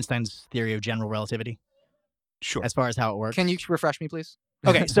Einstein's theory of general relativity Sure. as far as how it works? Can you refresh me, please?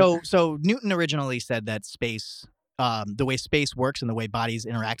 Okay, so Newton originally said that space, the way space works and the way bodies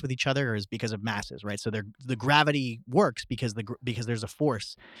interact with each other is because of masses, right? So the gravity works because there's a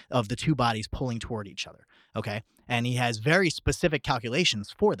force of the two bodies pulling toward each other. Okay, and he has very specific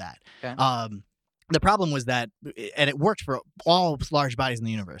calculations for that. Okay. The problem was that, and it worked for all large bodies in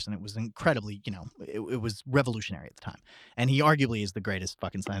the universe, and it was incredibly, it was revolutionary at the time. And he arguably is the greatest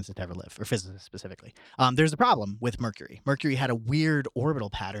fucking scientist to ever live, or physicist specifically. There's a problem with Mercury. Mercury had a weird orbital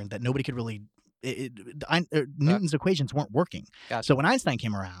pattern that nobody could really. Newton's equations weren't working. Gotcha. So when Einstein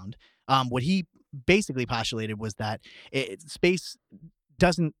came around, what he basically postulated was that space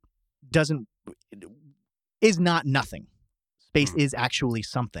is not nothing. Space is actually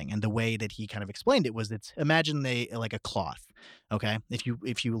something, and the way that he kind of explained it was imagine like a cloth. Okay,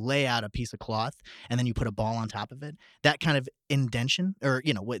 if you lay out a piece of cloth and then you put a ball on top of it, that kind of indentation, or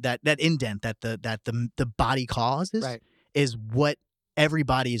that indent that the body causes, Right. is what every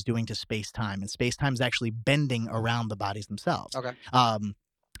body is doing to space-time, and space-time is actually bending around the bodies themselves. Okay.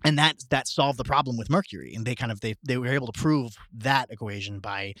 And that solved the problem with Mercury, and they were able to prove that equation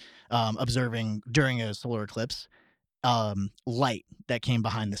by observing during a solar eclipse light that came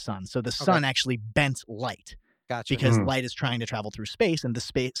behind the sun. So the sun actually bent light Gotcha. because light is trying to travel through space, and the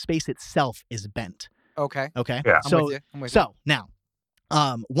space itself is bent. Okay. Okay. Yeah. I'm So with you. I'm with so now,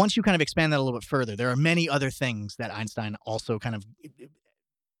 once you kind of expand that a little bit further, there are many other things that Einstein also kind of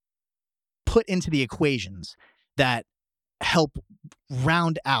put into the equations that help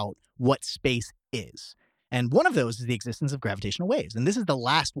round out what space is. And one of those is the existence of gravitational waves. And this is the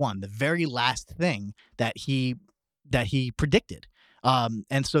last one, the very last thing that he predicted.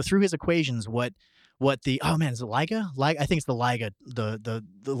 And so through his equations, what the is it LIGA? I think it's the LIGA. The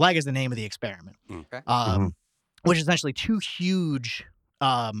LIGA is the name of the experiment. Okay. Which is essentially two huge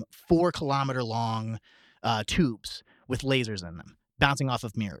 4-kilometer long tubes with lasers in them bouncing off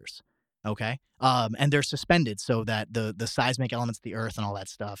of mirrors. Okay. And they're suspended so that the seismic elements of the earth and all that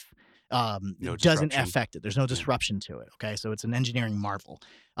stuff No doesn't disruption. affect it. There's no disruption to it. Okay. So it's an engineering marvel.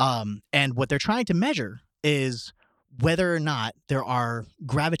 And what they're trying to measure is whether or not there are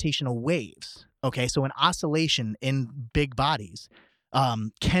gravitational waves. Okay. So an oscillation in big bodies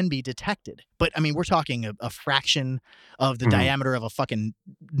can be detected. But I mean, we're talking a fraction of the diameter of a fucking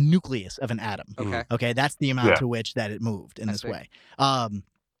nucleus of an atom. Okay. Okay. That's the amount Yeah. to which that it moved in I this see. way.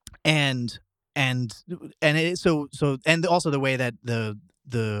 And also the way that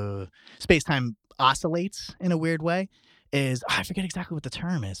the space-time oscillates in a weird way is I forget exactly what the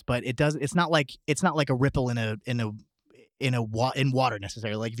term is, but it's not like a ripple in water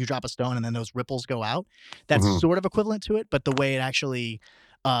necessarily. Like if you drop a stone and then those ripples go out, that's sort of equivalent to it. But the way it actually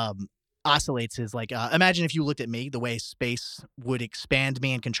oscillates is like imagine if you looked at me, the way space would expand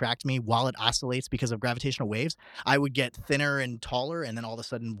me and contract me while it oscillates because of gravitational waves. I would get thinner and taller, and then all of a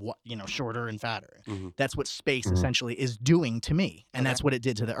sudden, shorter and fatter. Mhm. That's what space essentially is doing to me, and Okay. that's what it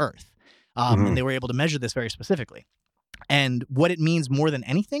did to the Earth. And they were able to measure this very specifically. And what it means more than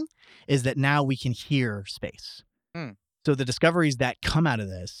anything is that now we can hear space. So the discoveries that come out of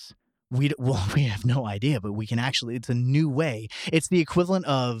this, we have no idea, but we can actually. It's a new way. It's the equivalent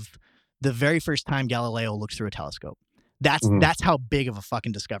of the very first time Galileo looked through a telescope. That's how big of a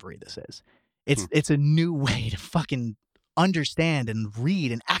fucking discovery this is. It's a new way to fucking understand and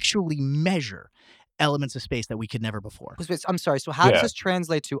read and actually measure elements of space that we could never before. I'm sorry. So how does Yeah. this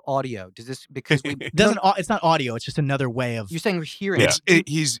translate to audio? Does this because we It's not audio. It's just another way of. you're saying we're hearing? Yeah.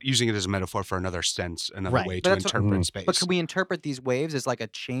 He's using it as a metaphor for another sense, another Right. way But to that's what- interpret space. But can we interpret these waves as like a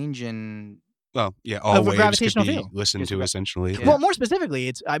change in? Well, yeah, all Of a waves could gravitational be field. listened Just to gra- essentially. Yeah. Well, more specifically,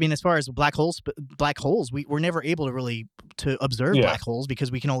 as far as black holes, we're never able to really observe Yeah. black holes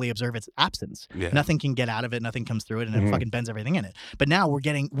because we can only observe its absence. Yeah. Nothing can get out of it. Nothing comes through it, and it fucking bends everything in it. But now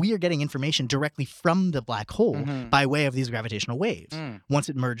we are getting information directly from the black hole Mhm. by way of these gravitational waves. Mm. Once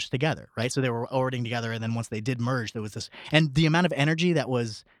it merged together, right? So they were orbiting together, and then once they did merge, there was this, and the amount of energy that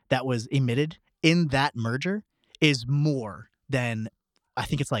was emitted in that merger is more than I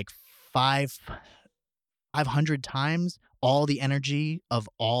think it's like 500 times all the energy of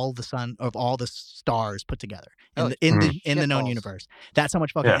all the stars put together in Holy the known shitballs. universe. That's how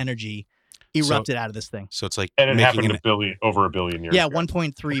much fucking Yeah. energy erupted out of this thing. So it's like And it making happened over a billion years Yeah, ago.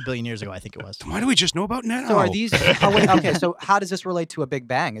 1.3 billion years ago, I think it was. Why do we just know about now? So are these? Okay. So how does this relate to a Big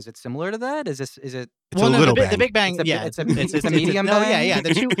Bang? Is it similar to that? Is it? It's Well, a no, little the bang. Big Bang, It's a- yeah, it's a medium No, bang? yeah.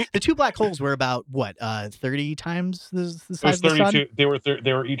 The two black holes were about what, 30 times the It was size of the sun. 32.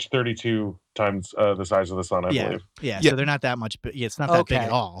 They were each 32 times the size of the sun, I Yeah. believe. Yeah, Yeah. so they're not that much, but it's not that big Okay.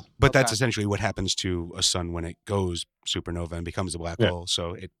 at all. But that's Okay. essentially what happens to a sun when it goes supernova and becomes a black Yeah. hole.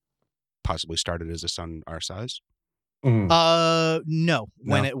 So it possibly started as a sun our size. Mhm. No,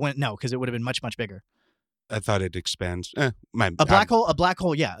 No? no, because it would have been much bigger. I thought it expands. A black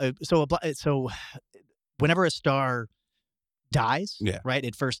hole, yeah. So whenever a star dies, Yeah. right,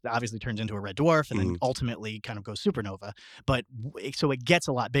 it first obviously turns into a red dwarf and then Mhm. ultimately kind of goes supernova. But so it gets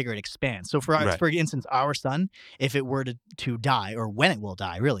a lot bigger, it expands. So for Right. for instance, our sun, if it were to die, or when it will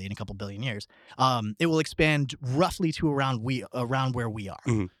die, really in a couple billion years, it will expand roughly to around where we are.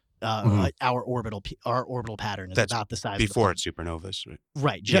 Mhm. Our orbital pattern is That's about the size before of the sun. it's supernovas. Right?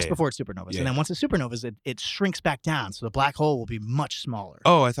 Right, just Yeah. before it's supernovas. Yeah. And then once it's supernovas, it shrinks back down. So the black hole will be much smaller.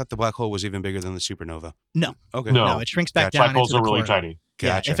 Oh, I thought the black hole was even bigger than the supernova. No. Okay. No. No, it shrinks back Gotcha. down. Black holes into are the really core. tiny.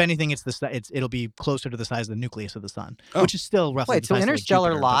 Gotcha. Yeah, if anything, it'll be closer to the size of the nucleus of the sun, Oh. which is still roughly Wait, the so size of, like, Interstellar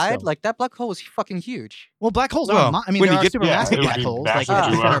Jupiter, but lied? still. Like that black hole was fucking huge. Well, black holes Well, are. I mean, when there you are get- supermassive it would black be holes, like massive in to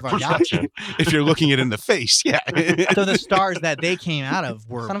the center our of our galaxy. perception. If you're looking it in the face, yeah. So the stars that they came out of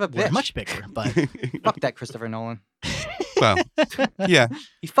were, Son of a were bitch. much bigger. But Fuck that, Christopher Nolan. well, yeah.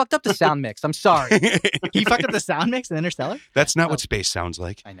 He fucked up the sound mix. I'm sorry. he fucked up the sound mix in Interstellar. That's not what space sounds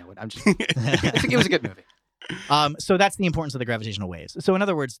like. I know it. I'm just. It was a good movie. So that's the importance of the gravitational waves. So in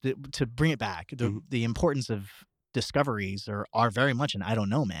other words, to bring it back, the importance of discoveries are very much an I don't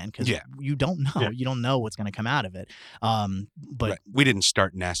know, man, because Yeah. you don't know. Yeah. You don't know what's going to come out of it. But Right. We didn't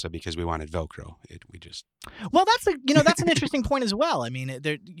start NASA because we wanted Velcro. We just well, that's that's an interesting point as well. I mean,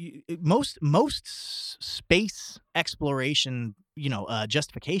 most space exploration,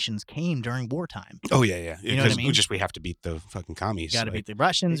 justifications came during wartime. oh yeah. You know what I Because mean? we have to beat the fucking commies. You got to like- beat the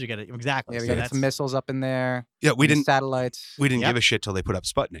Russians. You got to exactly. Yeah, we So got that's- some missiles up in there. Yeah, we the didn't satellites. we didn't Yep. give a shit till they put up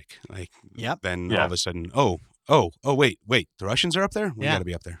Sputnik. Like Yep. then Yeah. all of a sudden, oh wait, the Russians are up there? We Yeah. got to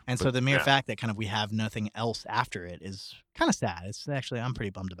be up there. And But- so the mere yeah. fact that kind of we have nothing else after it is kind of sad. It's actually I'm pretty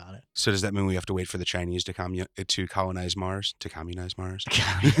bummed about it. So does that mean we have to wait for the Chinese to colonize Mars? To communize Mars?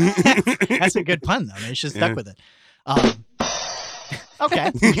 That's a good pun, though. They should have stuck Yeah. with it.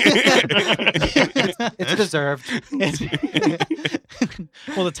 Okay. It's deserved.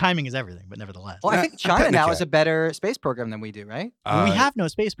 Well, the timing is everything, but nevertheless. Well, I think China now Technically. has a better space program than we do, right? we have no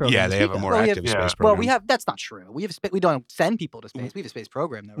space program. Yeah, to they have speak a of. more Well, we active have- space yeah. program. Well, we have. That's not true. We don't send people to space. We have a space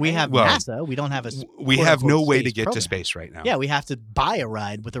program, though. We right? have Well, NASA. We don't have a. We quote, have no unquote, way to space get to program. space right now. Yeah, we have to buy a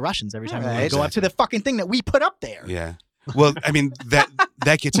ride with the Russians every time we Right. go up to the fucking thing that we put up there. Yeah. Well, I mean that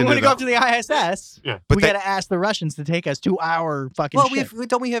gets We into want to the, go up to the ISS. Yeah. But we that- got to ask the Russians to take us to our fucking Well, ship.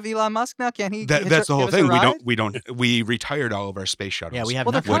 don't we have Elon Musk now? Can he? hitch that's the up- whole give us a thing. ride? We retired all of our space shuttles. Yeah, we have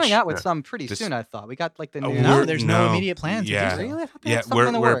Well, they're nothing. coming out with yeah. some pretty This- soon. I thought we got like the Oh, new. No, there's no no. immediate plans to Yeah. do so. Really? I thought they Yeah, had something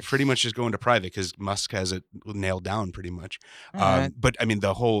in the we're works. pretty much just going to private because Musk has it nailed down pretty much. All right. But I mean,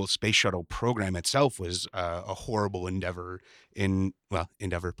 the whole space shuttle program itself was a horrible endeavor.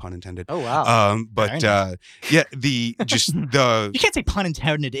 Endeavor, pun intended. Oh wow. But Very yeah, the You can't say pun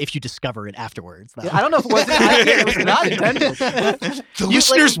intended if you discover it afterwards. Though. Yeah, I don't know if it was. It was not intended. the You,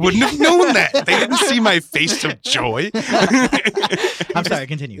 listeners wouldn't have known that. They didn't see my face of joy. I'm sorry. It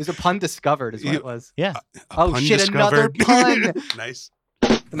Continue. was a pun discovered, is what You- it was. Yeah. A Oh, pun shit, another discovered. pun. Nice.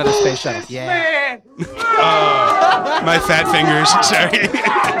 Another space shuttle. Yeah. My fat fingers. Sorry.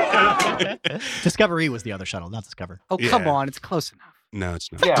 Discovery was the other shuttle, not Discover. Oh come Yeah. on, it's close enough. No,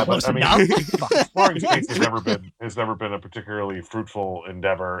 it's not. Yeah, Close but I mean, enough. exploring space has never been a particularly fruitful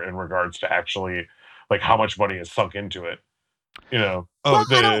endeavor in regards to actually like how much money is sunk into it. You know, Oh, Well,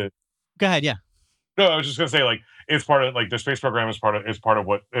 I don't- Go ahead. Yeah. no, I was just gonna say like it's part of like the space program is part of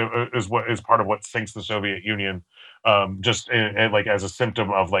what sinks the Soviet Union, just and like as a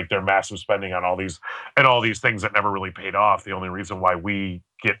symptom of like their massive spending on all these things that never really paid off. The only reason why we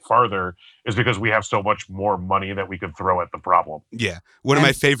get farther is because we have so much more money that we could throw at the problem. yeah. One of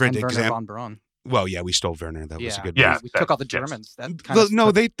my favorite And Werner examples. von Braun. Well, yeah, we stole Werner. That was a good. Yeah. move. We took all the yes. Germans. That kind Well, of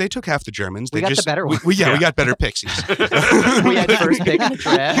no, they took half the Germans. We They got the just, better we, ones. we Yeah. got better pixies. we had first pick in the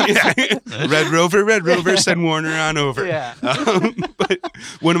draft. Yeah. Red Rover, send Warner on over. Yeah. But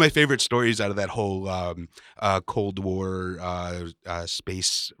one of my favorite stories out of that whole Cold War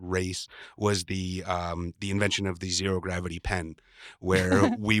space race was the invention of the zero gravity pen,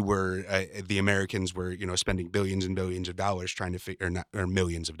 where the Americans were spending billions and billions of dollars trying to or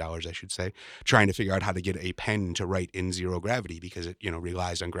millions of dollars I should say, trying to figure out how to get a pen to write in zero gravity because it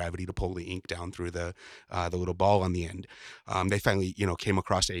relies on gravity to pull the ink down through the little ball on the end. They finally came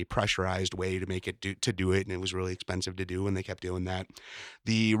across a pressurized way to make it do it, and it was really expensive to do, and they kept doing that.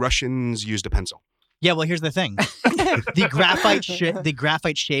 The Russians used a pencil. Yeah. Well, here's the thing: the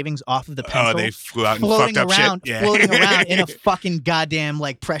graphite shavings off of the pencil. Oh, they flew out and floating fucked up around, shit. Yeah. floating around in a fucking goddamn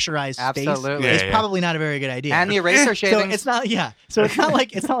like pressurized Absolutely. space is Yeah, yeah. probably not a very good idea. And the eraser so shavings. it's not, yeah. So it's not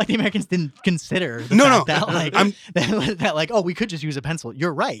like the Americans didn't consider the No, fact no. that like that like we could just use a pencil.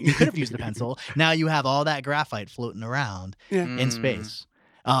 You're right. You could have used a pencil. Now you have all that graphite floating around in Mm. space.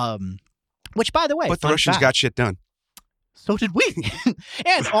 Which, by the way, But the fun Russians fact, got shit done. so did we.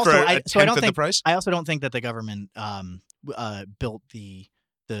 And also, For a I tenth don't of the think price. I also don't think that the government built the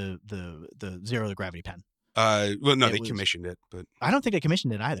zero gravity pen. Well, no, It they was- commissioned it, but I don't think they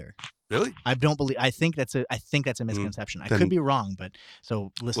commissioned it either. really, I don't believe. I think that's a misconception. I Then- could be wrong, but so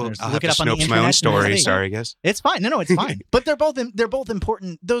well, listeners, I'll look have it to up on the Snopes internet. my own and story. see. Sorry, guys. It's fine. No, it's fine. But they're both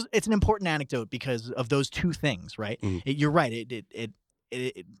important. It's an important anecdote because of those two things, right? Mhm. You're right.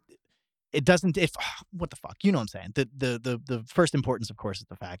 It doesn't. What the fuck? You know what I'm saying? The first importance, of course, is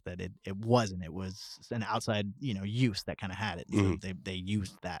the fact that it was an outside use that kind of had it. So Mhm. they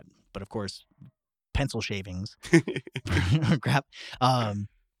used that. But of course, pencil shavings, crap.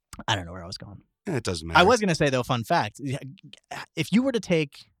 I don't know where I was going. It doesn't matter. I was gonna say though, fun fact: if you were to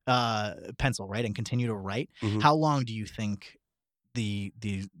take pencil, right, and continue to write, Mhm. how long do you think the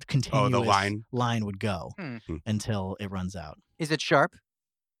continuous line? would go Hmm. until it runs out? Is it sharp?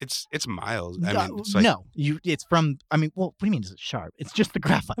 It's miles. I No, mean, it's like no, it's from. I mean, well, what do you mean? Is it sharp? It's just the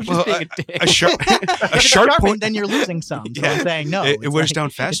graphite. Well, Being a dick. a sharp If a it's sharp sharp, point. then you're losing some. So Yeah. I'm saying no. It it's wears like- down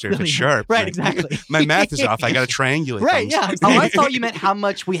faster if really- it's sharp. Right, Like, exactly. My math is off. I got to triangulate. Right, things. yeah. Oh, I thought you meant how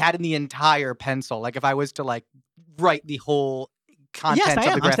much we had in the entire pencil. Like if I was to like write the whole contents Yes, I of am.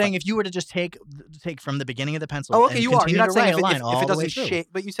 the I'm graphite. saying if you were to just take from the beginning of the pencil. Oh, okay, and you are. continue You're not to saying write if a it, line if, all if it the way doesn't through. shave,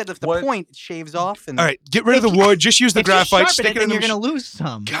 but you said if the What- point shaves off. And All right, get rid of the If you- wood. Just use the If you graphite. sharpen Stick it, it then in the you're going to machine. lose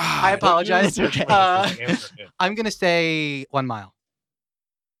some. God, I apologize. It's okay. I'm gonna say 1 mile.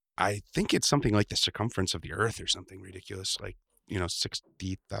 I think it's something like the circumference of the Earth or something ridiculous, like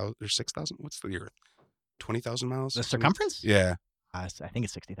 60,000 or 6,000. What's the Earth? 20,000 miles. The Something? circumference? Yeah, I think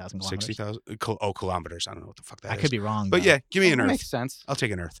it's 60,000 kilometers. 60,000. Kilometers. I don't know what the fuck that I is. could be wrong. But though. yeah, give me an That Earth. makes sense. I'll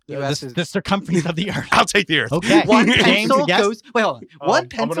take an Earth. US is- the circumference of the Earth. I'll take the Earth. Okay. One James, pencil yes? goes. Wait, hold on. One I'm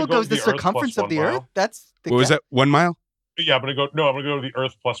gonna pencil go goes the the Earth plus circumference of 1 the mile. Earth. That's the What was that? 1 mile? Yeah, I'm gonna go. No, I'm gonna go to the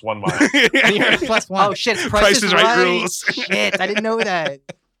Earth plus 1 mile. The Earth plus one. Oh shit! Price is Right rules. Shit! I didn't know that.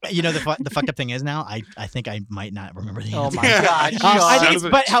 You know the fucked up thing is now I think I might not remember the Oh answer. my god! Son I think of it's, a-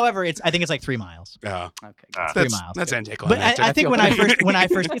 but however, I think it's like 3 miles. Oh, Okay. Uh, 3 that's miles. that's But anticlimactic. I think feel when I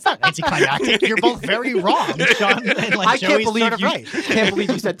better. first, it's not anticlimactic. You're both very wrong, Sean. And like I can't Joey's believe sort of you. right. Can't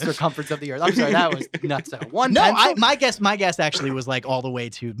believe you said circumference of the Earth. I'm sorry, that was nuts. One No, pencil? my guess actually was like all the way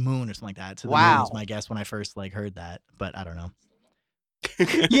to moon or something like that. To the moon Wow. was my guess when I first like heard that, but I don't know.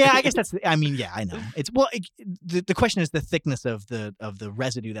 Yeah, I guess that's. I mean, yeah, I know. It's the question is the thickness of the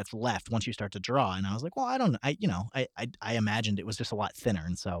residue that's left once you start to draw, and I was like, well, I don't know. I imagined it was just a lot thinner,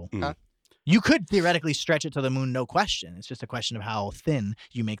 and so Mm. you could theoretically stretch it to the moon, no question. It's just a question of how thin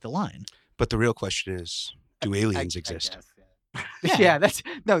you make the line. But the real question is, do aliens I exist? guess, Yeah. yeah. Yeah, that's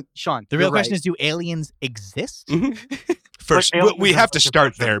no, Sean. The real question is, do aliens exist? First, aliens we are have to such a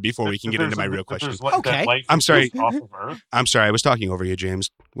start question. there before we If can get into there's my a- real if question. there's li- that Okay. life I'm sorry. exists Off of Earth. I'm sorry, I was talking over you,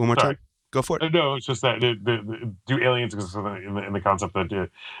 James. One more Sorry. time. Go for it. No, it's just that do aliens exist in the concept that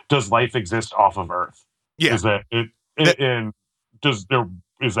does life exist off of Earth? Yeah. Is that it? That- And is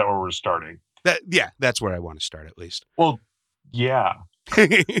that where we're starting? That's where I want to start at least. Well, yeah.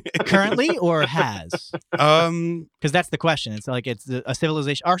 Currently or has? um, Because that's the question. It's like it's a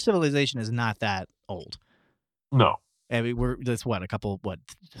civilization. Our civilization is not that old. No. I mean, that's what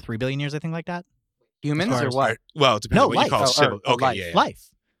 3 billion years, I think, like that. humans As or far what? well, it depends No, on what you call life. Oh, civil. or Okay, life. yeah.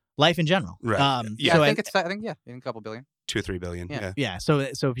 Life in general. Right. Yeah, so I think I think in a couple billion. 2 or 3 billion. Yeah. Yeah. So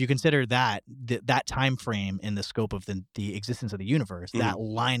if you consider that that time frame in the scope of the existence of the universe, that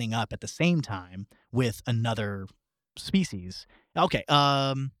lining up at the same time with another species. Okay.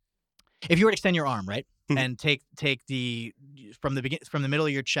 If you were to extend your arm, right, Mhm. and take the from the middle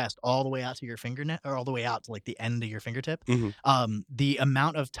of your chest all the way out to your fingernail, or all the way out to like the end of your fingertip, Mhm. the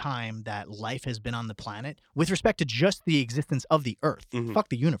amount of time that life has been on the planet with respect to just the existence of the Earth, Mhm. fuck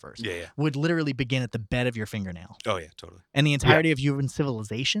the universe, Yeah. would literally begin at the bed of your fingernail. Oh yeah, totally. And the entirety of human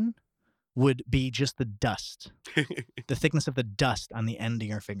civilization would be just the dust, the thickness of the dust on the end of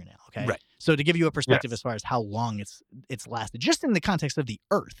your fingernail. Okay. Right. So to give you a perspective Yes. as far as how long it's lasted, just in the context of the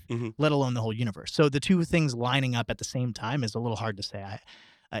Earth, Mhm. let alone the whole universe. So the two things lining up at the same time is a little hard to say.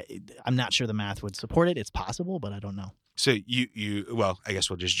 I'm not sure the math would support it. It's possible, but I don't know. So well, I guess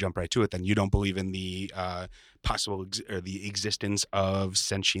we'll just jump right to it then. You don't believe in the the existence of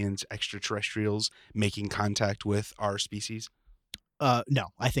sentient extraterrestrials making contact with our species? No,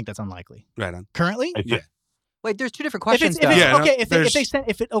 I think that's unlikely. Right on. Currently, I think- Wait, there's two different if questions. it's though. Yeah, no, okay, if they there's- sent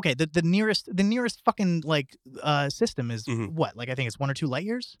the nearest fucking like system is Mhm. what, like I think it's 1 or 2 light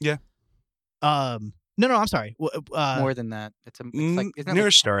years. Yeah. No, I'm sorry. More than that. It's like isn't it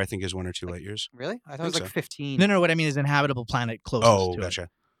Nearest star, I think, is 1 or 2 light years. really? I thought it think was like so. 15. No, what I mean is inhabitable planet closest Oh, to it. gotcha.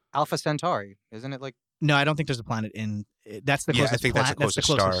 Alpha Centauri, isn't it like No, I don't think there's a planet in. That's the Yeah, I closest. think that's the closest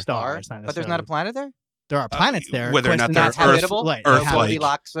star. star? It's not But there's not a necessarily- planet there? There are planets there. whether or not Question they're is Not habitable? Right, Earth-like. habitable.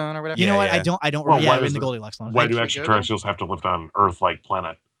 Goldilocks zone or whatever? You know what? Yeah. I don't. Well, yeah, why I'm in is the it- Goldilocks zone. Why do Makes me extraterrestrials have to live on Earth-like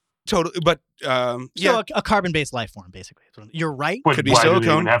planet? Totally, but So yeah, a carbon-based life form, basically. You're right. Wait, Could be why do they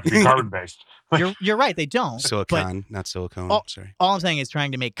silicone. even have to be carbon-based? You're right. They don't. But silicon, not silicone. Oh, Sorry, all I'm saying is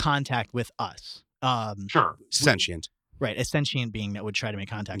trying to make contact with us. Sure. sentient. Right, a sentient being that would try to make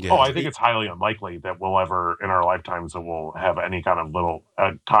contact. Yeah. with Oh, us. I think it's highly unlikely that we'll ever, in our lifetimes, that we'll have any kind of little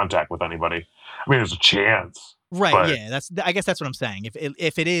contact with anybody. I mean, there's a chance. Right. But- Yeah. I guess that's what I'm saying.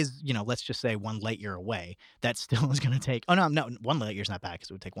 If it is, let's just say 1 light year away, that still is going to take. Oh no, 1 light year's not bad because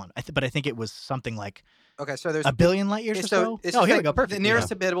it would take 1. But I think it was something like Okay, so there's 1 billion light years or so. it's Oh, just here we like go. Perfect. The nearest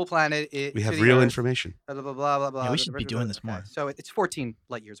habitable planet is We have to the real Earth, information. Blah blah blah blah blah. Yeah, we should be doing this more. Okay, so it's 14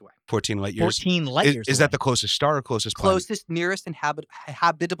 light years away. 14 light years. 14 light Is, years. is that the closest star or closest planet? Closest, nearest, and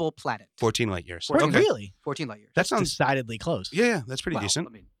habitable planet. 14 light years. Wait, Okay. Really? 14 light years. That sounds. Decidedly close. Yeah, that's pretty Well, decent.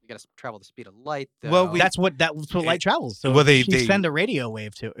 I mean, got to travel the speed of light. Though. Well, That's what light travels. So well, if you send a radio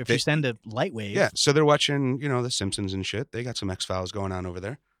wave to, if they- you send a light wave, Yeah, so they're watching, The Simpsons and shit. They got some X-Files going on over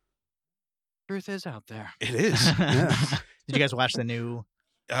there. Truth is out there. It is. Yeah. Did you guys watch the new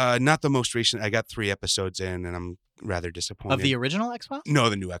Not the most recent. I got 3 episodes in, and I'm rather disappointed. of the original X Files? No,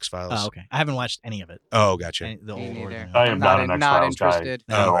 the new X-Files. Oh, okay. I haven't watched any of it. Oh, gotcha. The Me old or neither. the- I am not an not X-Files guy interested.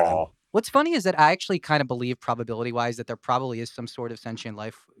 at Oh, right on. all. What's funny is that I actually kind of believe probability-wise that there probably is some sort of sentient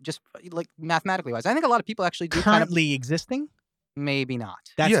life, just like mathematically-wise. I think a lot of people actually do kind of currently existing. maybe not.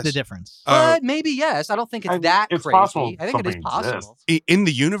 That's Yes. the difference. But maybe yes. I don't think it's that it's crazy. possible I think it is something possible. exists. In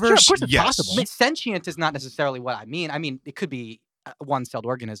the universe, course it's yes. possible. I mean, sentient is not necessarily what I mean. I mean, it could be a one-celled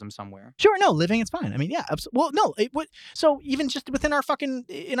organism somewhere. Sure, no, living it's fine. I mean, yeah. Well, no, it would. So even just within our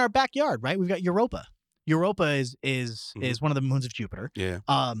in our backyard, right? We've got Europa. Europa is Mhm. one of the moons of Jupiter. Yeah.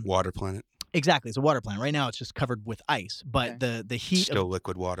 Um, Water planet. exactly. It's a water planet. Right now, it's just covered with ice, but the heat Still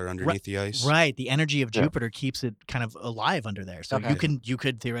liquid water underneath the ice. right, the energy of Yeah. Jupiter keeps it kind of alive under there. So Okay. you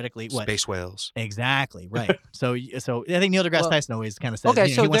could theoretically what Space whales. exactly right. so I think Neil deGrasse Well, Tyson always kind of says Okay,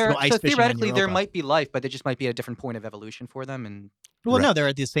 he so wants to there, go ice so fishing on theoretically there Europa. might be life, but it just might be at a different point of evolution for them. And Well, Right. no, they're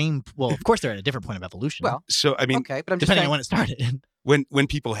at the same. Well, of course, they're at a different point of evolution. Well, So, I mean, okay, but I'm just depending saying, on when it started. when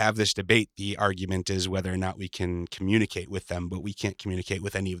people have this debate, the argument is whether or not we can communicate with them, but we can't communicate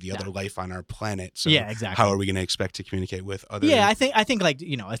with any of the No. other life on our planet. So yeah, exactly. how are we going to expect to communicate with other? Yeah, I think like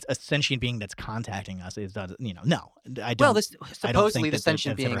a sentient being that's contacting us is no, I don't. well, this I don't supposedly think the that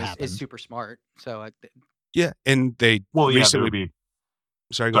sentient that's ever being happened. is super smart. So yeah, and they Well, yeah, there recently. would be.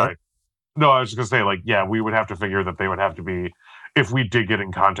 Sorry, go Sorry. ahead. No, I was just gonna say, like, yeah, we would have to figure that they would have to be, if we did get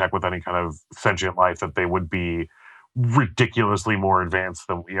in contact with any kind of sentient life, that they would be ridiculously more advanced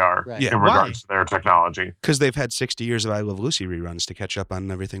than we are right. Yeah. in Why? regards to their technology. Because they've had 60 years of I Love Lucy reruns to catch up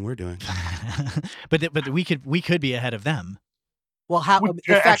on everything we're doing. but we could be ahead of them. Well, how Would- the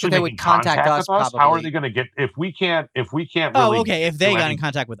fact that actually they making would contact us, with probably. How are they going to get if we can't really? Oh, okay. If they do got in anything?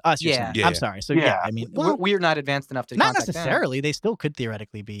 contact with us, you're Yeah. saying. Yeah, I'm yeah. sorry. So Yeah. I mean, We're not advanced enough to not contact them. necessarily. They still could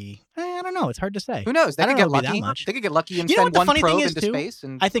theoretically be. I don't know. It's hard to say. Who knows? They I could don't get know if it'd be lucky. that much. They could get lucky and You know what send the one funny thing probe is, into too? space.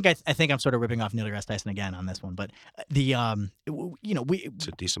 And I think I'm sort of ripping off Neil deGrasse Tyson again on this one, but we It's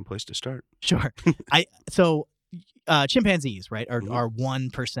a decent place to start. sure. Chimpanzees, right, Mhm. are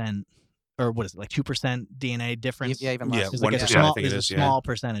 1%, or what is it, like 2% DNA difference? yeah, even Yeah, less. There's like a 1%, I small, think it there's a is, yeah. small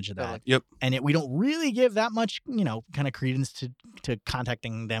percentage of that, Totally. Yep. and we don't really give that much, kind of credence to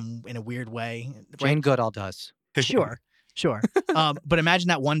contacting them in a weird way. Jane Goodall does. Sure. But imagine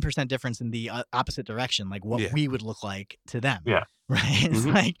that 1% difference in the opposite direction, like what Yeah. we would look like to them. Yeah. Right. It's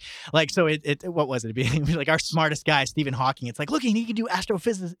Mhm. like so. It what was it? It'd be like our smartest guy, Stephen Hawking. It's like, look, he can do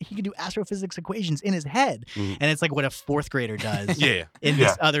astrophysics. He can do astrophysics equations in his head, Mhm. and it's like what a 4th grader does. Yeah. In Yeah.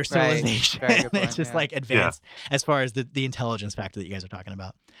 this other Right. civilization, Very good point, it's just yeah. like advanced as far as the intelligence factor that you guys are talking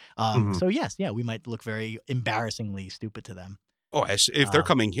about. Mhm. So yes, yeah, we might look very embarrassingly stupid to them. Oh, if they're Um,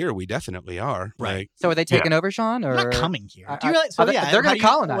 coming here, we definitely are. Right. Like, So are they taking over, Sean? Or They're not coming here. I- Do you realize? So they're yeah, going how to do you-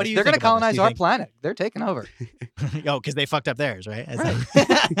 colonize. What do you They're think going to about this? colonize Do you our think- planet. They're taking over. Oh, because they fucked up theirs, right?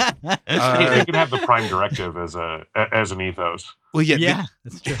 They can have the prime directive as an ethos. well, yeah. yeah,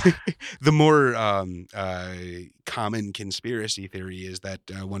 that's true. The more common conspiracy theory is that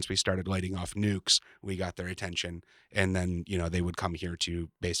once we started lighting off nukes, we got their attention, and then they would come here to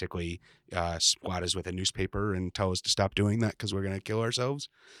basically squat us with a newspaper and tell us to stop doing that because we're going to kill ourselves.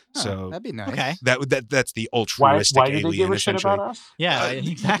 Oh, So that'd be nice. Okay. that's the Why altruistic did they give alien a shit essentially. about us? Yeah, Uh,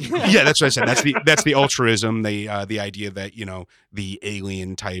 exactly. Yeah, that's what I said. That's the altruism, the idea that the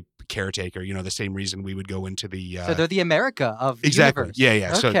alien type caretaker. The same reason we would go into the So they're the America of the exactly. universe.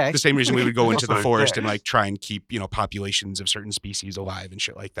 Yeah. So Okay. the same reason we would go into the Also, forest and yeah. like try and keep populations of certain species alive and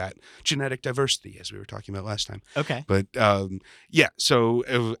shit like that. Genetic diversity, as we were talking about last time. Okay. But yeah. So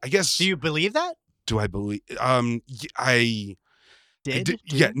I guess Do you believe that? do I believe? I Did?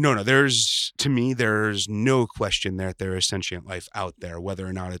 yeah, no. To me, there's no question that there is sentient life out there. Whether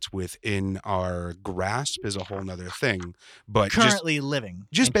or not it's within our grasp is a whole nother thing. But Currently living.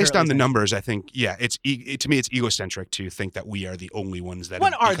 just and based on the currently numbers, I think, yeah, to me, it's egocentric to think that we are the only ones that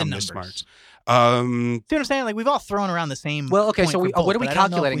What have are the become numbers? this smart. See what I'm saying? Like we've all thrown around the same. Well, okay. point So for what both, are we but I don't know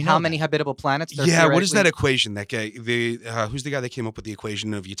if calculating? we How know many that. habitable planets? There Yeah, what is that theoretically- equation? That guy, who's the guy that came up with the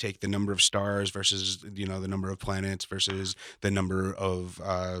equation of you take the number of stars versus the number of planets versus the number of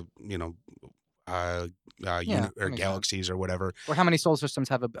that makes sense. galaxies or whatever. Or how many solar systems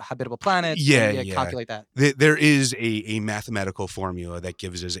have habitable planets? Yeah, and yeah. calculate that. There is a mathematical formula that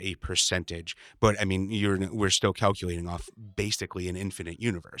gives us a percentage, but I mean, we're still calculating off basically an infinite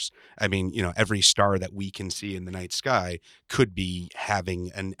universe. I mean, every star that we can see in the night sky could be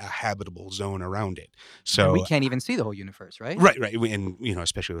having a habitable zone around it. So And we can't even see the whole universe, right? right, and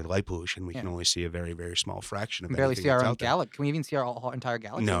especially with light pollution, we can only see a very, very small fraction We of can barely anything see our that's own out there. galaxy. Can we even see our whole entire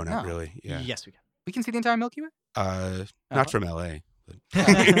galaxy? No, not really. Yeah, Yes, we can. We can see the entire Milky Way? not from LA. But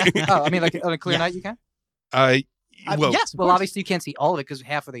Oh, I mean, like on a clear Yeah. night you can? well, yes, of Well, course. obviously you can't see all of it because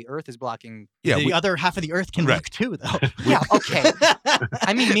half of the Earth is blocking. yeah, the other half of the Earth can Right. look too, though. Yeah, okay.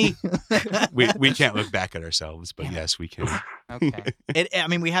 I mean, me. we can't look back at ourselves, but Damn it. yes, we can. Okay. I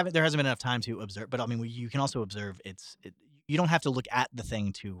mean, we haven't. There hasn't been enough time to observe, but I mean, you can also observe. You don't have to look at the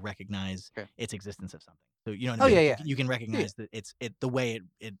thing to recognize Okay. its existence of something. So you know. Oh, yeah. You can recognize that the way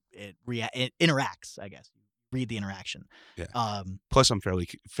it interacts. I guess read the interaction. Yeah. Plus, I'm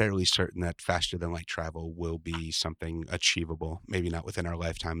fairly certain that faster than light travel will be something achievable. Maybe not within our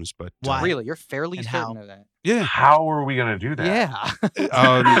lifetimes, but Why? Really? You're fairly And certain how? of that? yeah, How are we going to do that? Yeah.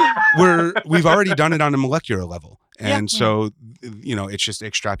 we've already done it on a molecular level, Yeah. and so it's just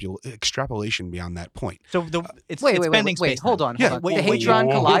extrapolation beyond that point. So it's Wait, bending wait. space. Hold on. Yeah. Hold on. Wait, The wait, Hadron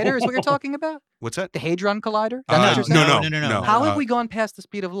whoa. Collider is what you're talking about? What's that? The Hadron Collider? That's what you're saying? No. How have we gone past the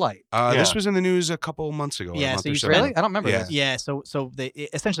speed of light? This Yeah. was in the news a couple months ago. Yeah, a month so or you so Really? ago. I don't remember Yeah. this. Yeah. So they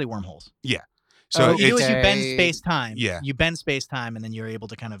essentially wormholes. So Oh, What you do is you bend Okay. space time. Yeah. You bend space time, and then you're able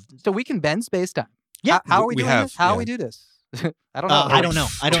to kind of. So we can bend space time. Yeah. How are we We doing have, this? How yeah. we do this? I don't know. I don't know.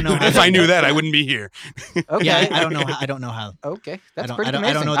 I don't know. if I knew that, I wouldn't be here. Okay. Yeah, I don't know. I don't know how. Okay. That's don't- pretty I don't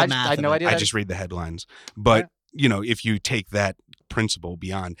amazing. know the I math had no of it. idea. I that- just read the headlines. But, if you take that principle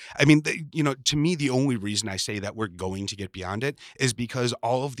beyond, I mean, to me, the only reason I say that we're going to get beyond it is because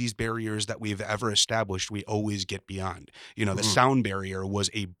all of these barriers that we've ever established, we always get beyond. The sound barrier was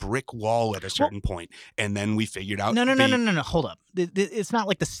a brick wall at a certain point, and then we figured out. No. Hold up. It's not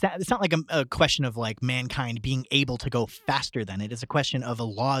like it's not like a question of like mankind being able to go faster than it. It's a question of the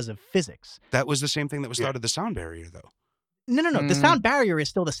laws of physics. That was the same thing that was thought of the sound barrier, though. No. The Mm. sound barrier is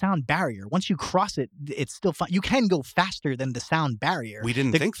still the sound barrier. Once you cross it, it's still fine. You can go faster than the sound barrier. We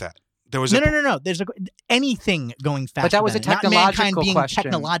didn't The- think that. There was No. There's anything going faster. But that was a than it. Not mankind technological being question.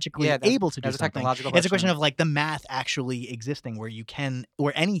 technologically Yeah, that's- able to do that's a something. technological It's a question question. of like the math actually existing, where you can,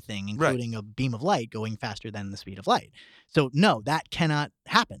 or anything, including a beam of light, going faster than the speed of light. So no, that cannot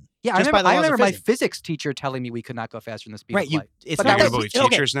happen. Yeah, Just by the I laws of remember my physics. physics teacher telling me we could not go faster than the speed Right. of light. It's But not You're that gonna was- believe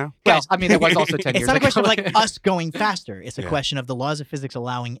okay. teachers now? Well, I mean, it was also 10 It's years not a ago. question of like us going faster. It's a Yeah. question of the laws of physics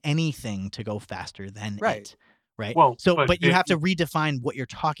allowing anything to go faster than Right. it. Right. Well, so, but but you it- have to redefine what you're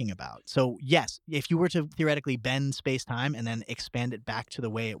talking about. So, yes, if you were to theoretically bend space time and then expand it back to the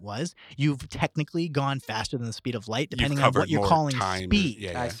way it was, you've technically gone faster than the speed of light, depending on covered what you're more calling time. speed.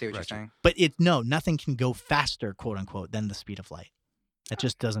 Yeah, I yeah, see what you're gotcha. saying. But nothing can go faster, quote unquote, than the speed of light. It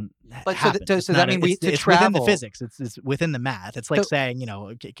just doesn't But so happen. th- It's so that not mean we- it's, to it's within the travel- physics. It's within the math. It's like So- saying,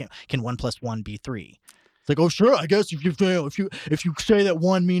 can 1 + 1 be 3? It's like, oh, sure. I guess if you say that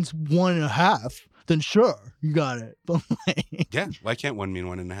 1 means 1.5, then sure, you got it. But like, Yeah. Why can't 1 mean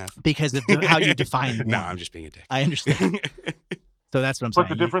 1.5? because of how you define one. No, I'm just being a dick. I understand. So that's what I'm But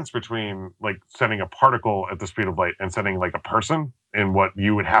saying. the difference between like sending a particle at the speed of light and sending like a person and what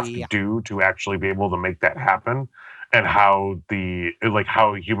you would have Yeah. to do to actually be able to make that happen, and how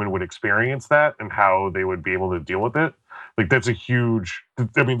how a human would experience that and how they would be able to deal with it. Like that's a huge.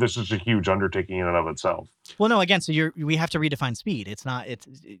 I mean, this is a huge undertaking in and of itself. Well, no, again, so we have to redefine speed. It's not.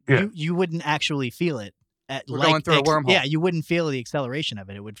 Yeah. You wouldn't actually feel it. We're going through a wormhole. Yeah, you wouldn't feel the acceleration of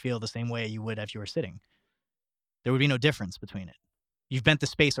it. It would feel the same way you would if you were sitting. There would be no difference between it. You've bent the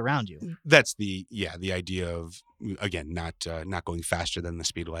space around you. That's the idea of, again, not going faster than the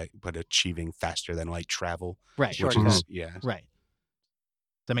speed of light, but achieving faster than light travel. Right. Sure. Which Shortcut. is, yeah. Right.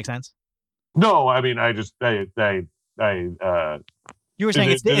 Does that make sense? No, I mean, I just You were saying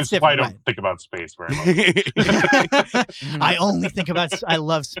this it's is why I different. don't think about space very much. Right. I only think about. I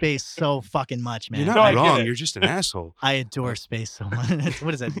love space so fucking much, man. You're not No, I get wrong. it. You're just an asshole. I adore space so much.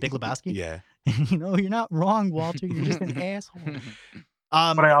 What is that, Big Lebowski? Yeah. You're not wrong, Walter. You're just an asshole.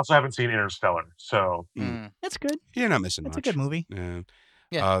 But I also haven't seen Interstellar, so Mm. That's good. You're not missing That's much. a good movie. Yeah.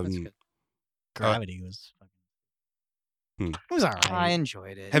 Yeah, that's Um, good. Gravity was. Hmm. It was alright. I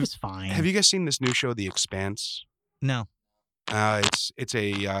enjoyed it. It was fine. Have you guys seen this new show, The Expanse? No. It's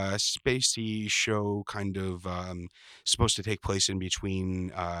a spacey show, kind of supposed to take place in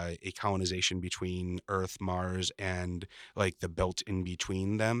between a colonization between Earth, Mars, and like the belt in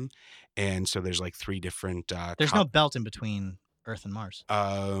between them. And so there's like 3 different. There's no belt in between Earth and Mars.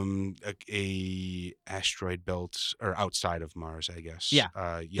 A asteroid belt or outside of Mars, I guess. Yeah.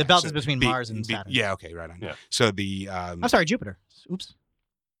 Yeah. The belt is between Mars and Saturn. Yeah. Okay. Right on. Yeah. So the I'm sorry, Jupiter. Oops.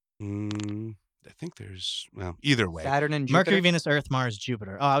 I think there's either way. Saturn and Jupiter. Mercury, Venus, Earth, Mars,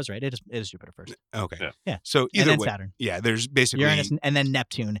 Jupiter. Oh, I was right. It is Jupiter first. Okay. Yeah. Yeah. So And either then way, Saturn. yeah. There's basically Uranus, and then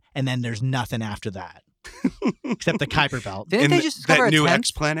Neptune, and then there's nothing after that except the Kuiper Belt. Didn't and they just discover that a new 10th?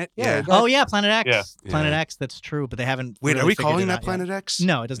 X planet. Yeah, Yeah. they got- Oh yeah, Planet X. Yeah. Planet Yeah. X. That's true, but they haven't. Wait, really are we figured calling it that out yet. Planet X?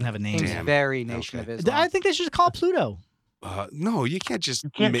 No, it doesn't have a name. Seems Damn. very Nation Okay. of Islam. I think they should just call it Pluto. No, you can't just. You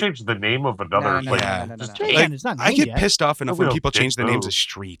can't change the name of another. No, like, no. just Yeah, change- Like, it's not I named get yet. pissed off enough A when real people dick change the names move. of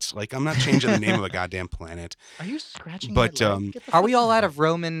streets. Like, I'm not changing the name of a goddamn planet. Are you scratching? But, my leg? Get the Are we fuck all out of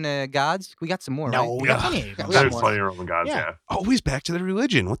Roman gods? We got some more, No, right? we got plenty. of them. We got There's more. plenty of Roman gods. Yeah. Yeah. Always back to the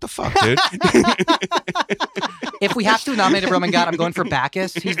religion. What the fuck, dude? If we have to nominate a Roman god, I'm going for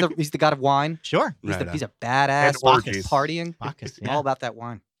Bacchus. He's the god of wine. Sure. He's, Right he's on. a badass. And orgies. Partying. Bacchus. All Yeah. about that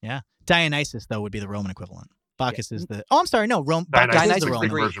wine. Dionysus though would be the Roman equivalent. Bacchus is the. Oh, I'm sorry. No, Bacchus Dionysus is the is Roman.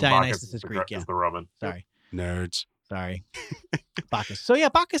 Greek. version. Dionysus Bacchus is the Greek. Gre- Yeah. is the Roman. Nerds. Sorry. Bacchus. So yeah,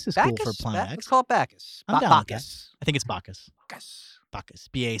 Bacchus is cool for Planet Let's X. call it Bacchus. I'm down with that. Bacchus. I think it's Bacchus. Bacchus. Bacchus.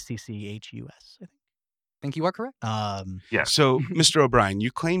 Bacchus. I Think you are correct? think. Yeah. So, Mr. O'Brien,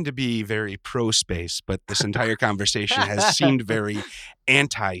 you claim to be very pro space, but this entire conversation has seemed very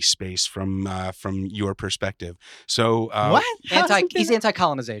anti-space from your perspective. So, What? How is it He's that-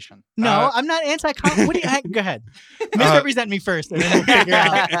 anti-colonization. No, I'm not anti. What do you? Go ahead. Misrepresent me first, and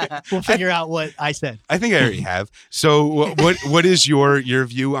then we'll figure out what I said. I think I already have. So, what is your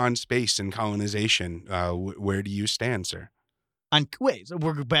view on space and colonization? Where do you stand, sir? Wait, so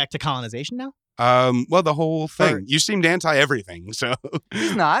we're back to colonization now? Well, the whole thing. Or- You seemed anti everything. So,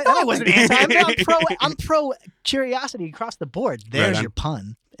 He's not. No, I wasn't anti. I'm pro curiosity across the board. There's on. your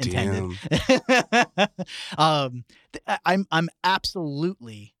pun intended. damn. I'm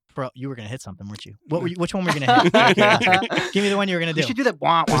absolutely pro. You were gonna hit something, weren't you? What were you? Which one were you gonna hit? Give me the one you were gonna We do. should do that.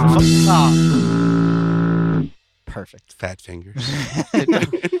 Wah, wah. Oh, Perfect. Fat fingers.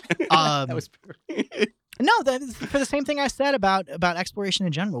 that was No, for the same thing I said about exploration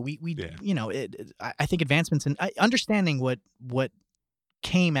in general. We Yeah. you know, I think advancements in understanding what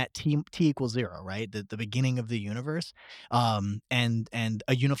came at t equals 0, right? The beginning of the universe, and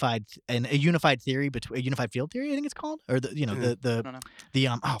a unified theory between a unified field theory, I think it's called, or the I don't know.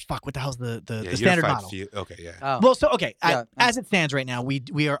 oh fuck, what the hell's the Yeah, standard unified model? okay, yeah. Oh. Well, so okay, Yeah. as it stands right now, we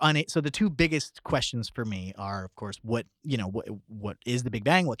are so the two biggest questions for me are, of course, what is the Big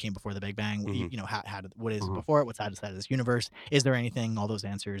Bang? What came before the Big Bang? Mhm. You know, how did, what is Mhm. before it? What's outside of this universe? Is there anything? All those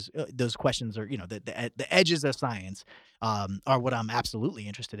answers, those questions are, the edges of science are what I'm absolutely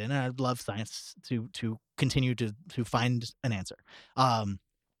interested in, and I'd love science to continue to find an answer.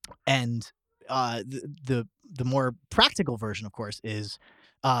 And the more practical version, of course, is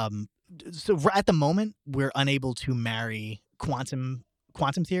so at the moment we're unable to marry quantum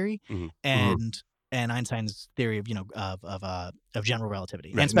theory Mhm. and Einstein's theory of of general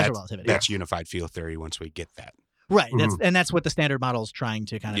relativity Right, and special that's- relativity. That's unified field theory once we get that. Right. That's what the standard model is trying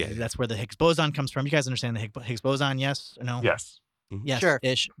to kind of. Yeah. That's where the Higgs boson comes from. You guys understand the Higgs boson? Yes or no? Yes. Yes. Sure.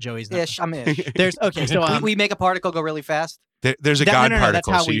 Ish. Joey's not. Ish. I'm ish. There's okay. So we make a particle go really fast. There's a that- God no, that's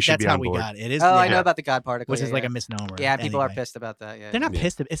particle, how so you should that's be how on we board. got it. It is. Oh, I yeah, know about the God particle. which yeah, is like yeah. a misnomer. Yeah, people are anyway. pissed about that. Yeah. They're not Yeah.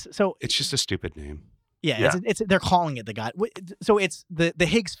 pissed. It's so It's just a stupid name. yeah. Yeah. It's they're calling it the God. So it's the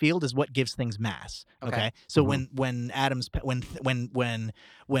Higgs field is what gives things mass. Okay. Okay. So Mhm. when atoms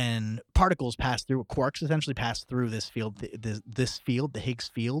when particles pass through, quarks essentially pass through this field, the Higgs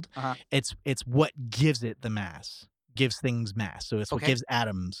field. Uh-huh. It's what gives it the mass. Gives things mass. So it's what Okay. gives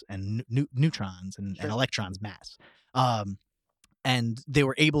atoms and neutrons and Sure. electrons mass. And they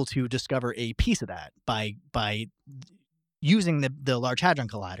were able to discover a piece of that by using the Large Hadron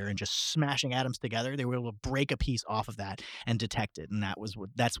Collider and just smashing atoms together. They were able to break a piece off of that and detect it, and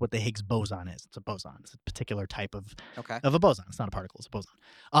that's what the Higgs boson is. It's a boson. It's a particular type of Okay. a boson. It's not a particle. It's a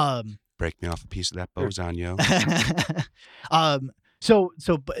boson. Break me off a piece of that boson, yo. So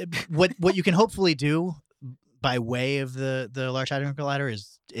what you can hopefully do by way of the Large Hadron Collider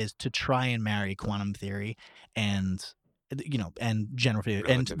is to try and marry quantum theory and and general theory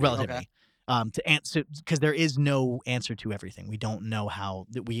and Relativity. relativity. To answer, because there is no answer to everything. We don't know how.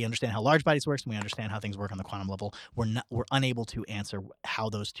 We understand how large bodies works, and we understand how things work on the quantum level. We're unable to answer how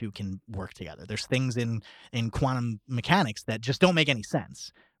those two can work together. There's things in quantum mechanics that just don't make any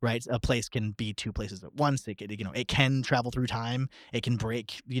sense. Right, a place can be two places at once. It can travel through time. It can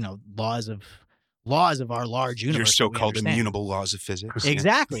break laws of our large universe. Your that we so-called understand. immutable laws of physics.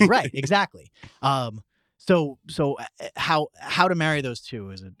 Exactly. Right. Exactly. So how to marry those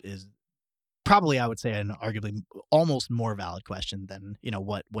two is probably I would say an arguably almost more valid question than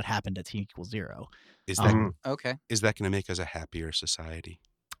what happened at t=0. Is that Okay. is that going to make us a happier society?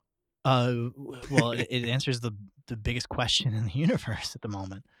 Well, it answers the biggest question in the universe at the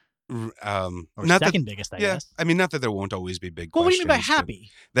moment, or Not second biggest, I yeah, guess. I mean, not that there won't always be big Well, what do questions. you mean by but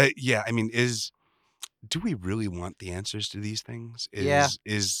happy? That yeah, I mean, do we really want the answers to these things? Yeah.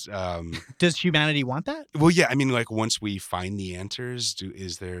 Does humanity want that? Well, yeah, I mean, like once we find the answers,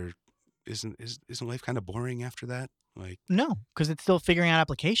 isn't life kind of boring after that? Like, No, because it's still figuring out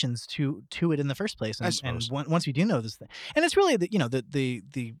applications to it in the first place. I And suppose. once we do know this thing, and it's really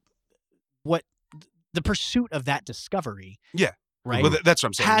the pursuit of that discovery. Yeah. Right. Well, that's what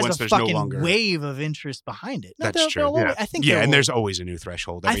I'm saying. Has Once a there's fucking no longer wave of interest behind it. That's They'll true. always- Yeah. I think yeah, there and will- there's always a new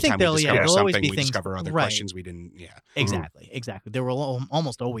threshold. I Every think time there'll- we yeah, discover there'll always something, be we things- discover other right. questions we didn't. Yeah. Exactly. There will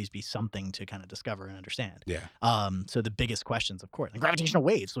almost always be something to kind of discover and understand. Yeah. So the biggest questions, of course, like gravitational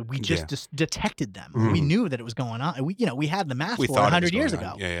waves. So we just Yeah. detected them. Mhm. We knew that it was going on. We had the math We for it thought 100 it was years going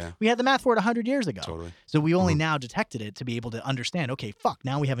ago. on. Yeah, We had the math for it 100 years ago. totally. So we only Mhm. now detected it to be able to understand. Okay, fuck.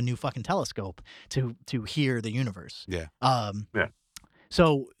 Now we have a new fucking telescope to hear the universe. Yeah. Yeah.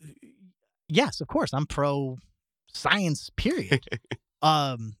 So yes, of course, I'm pro science. Period.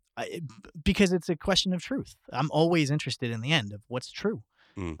 Because it's a question of truth. I'm always interested in the end of what's true.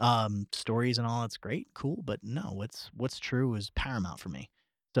 Stories and all that's great, cool, but no, what's true is paramount for me.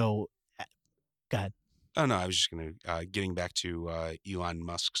 So, go ahead. Oh no, I was just gonna getting back to Elon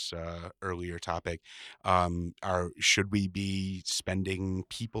Musk's earlier topic. Should we be spending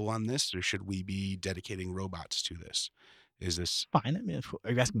people on this, or should we be dedicating robots to this? Is this Fine. I mean,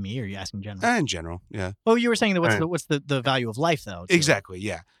 are you asking me or are you asking general? in general? Yeah, Well, you were saying that Right. what's the value of life though? to it? exactly.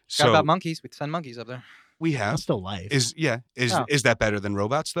 Yeah. Forgot So about monkeys. We send monkeys up there. we Well, have it's still life. is Oh. that better than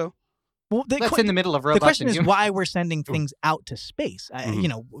robots though? Well, That's in the middle of the robots question and is humans. why we're sending things out to space.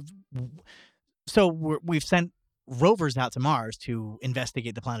 Mhm. So we've sent rovers out to Mars to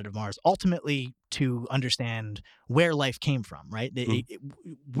investigate the planet of Mars, ultimately to understand where life came from. Right?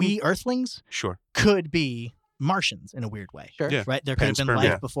 We Earthlings Sure. could be Martians in a weird way. Sure. Yeah. Right? There could have been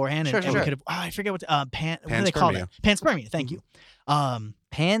Panspermia. life beforehand, Sure, and sure, we sure. could have. I forget what what do they call it? Panspermia. Thank you.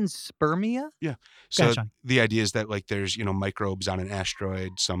 Panspermia? So ahead, Sean. the idea is that like there's microbes on an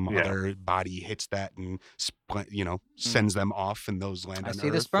asteroid, some Yeah. other body hits that and sends them off, and those land I on see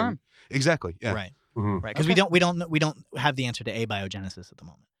Earth. the sperm. Exactly. Yeah. Right. Mhm. Right. Because Okay. we don't have the answer to abiogenesis at the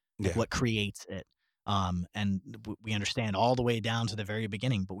moment. Like Yeah. what creates it. And we understand all the way down to the very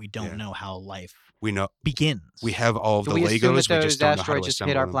beginning, but we don't Yeah. know how life We know begins. we have all of Do the we assume Legos. that We those just don't know how to asteroids just hit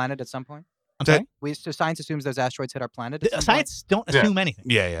assemble our them. planet at some point? I'm that- sorry? So science assumes those asteroids hit our planet at some Science don't Yeah. assume anything.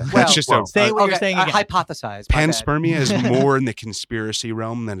 Yeah, yeah. Well- That's just well, Say a, what you're saying again. Hypothesize. my bad. panspermia is more in the conspiracy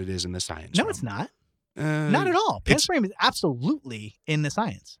realm than it is in the science. No, realm. it's not. Uh, Not at all. it's- Panspermia is absolutely in the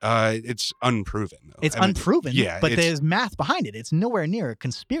science. It's unproven. Though. It's I mean, unproven, yeah, but it's- there's math behind it. It's nowhere near a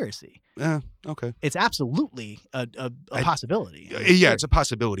conspiracy. Okay. It's absolutely a possibility. Yeah, it's a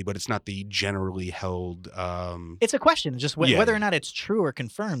possibility, but it's not the generally held. It's a question. Just Yeah, whether yeah. or not it's true or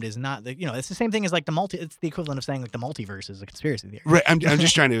confirmed is not the. It's the same thing as like It's the equivalent of saying like the multiverse is a conspiracy theory. Right. I'm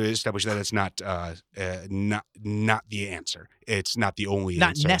just trying to establish that it's not not the answer. It's not the only Not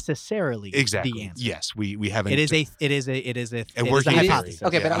answer. necessarily Exactly. the answer. Yes, we haven't. It is a working theory. hypothesis.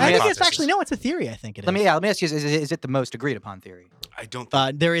 Okay, but Yeah, let me I ask- think it's actually no. It's a theory. I think it is. Let me ask you: is it the most agreed upon theory? I don't.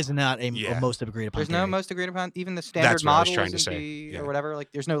 Think, There is not a Yeah. most agreed upon. There's no theory. most agreed upon. Even the standard That's what I was model trying to isn't say, the- yeah. or whatever.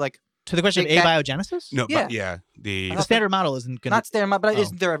 Like, there's no like to the question of Big Bang- abiogenesis. no, yeah. but yeah, the The standard model isn't going not standard, but Oh.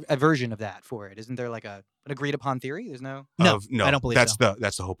 isn't there a version of that for it? Isn't there like an agreed upon theory? There's no. No, no, I don't believe that's so.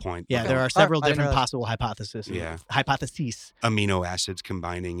 that's the whole point. Yeah, Okay. there All are right, several I didn't different know that. possible hypotheses. Yeah. Hypotheses. Amino acids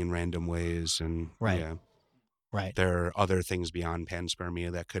combining in random ways, and Right. yeah, Right. there are other things beyond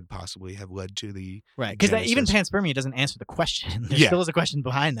panspermia that could possibly have led to the Right. Because even Genesis. panspermia doesn't answer the question. There Yeah. still is a question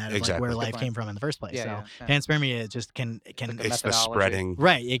behind that of like Exactly. where Good life point. came from in the first place. Yeah, so yeah. panspermia just can Like a it's the methodology. spreading.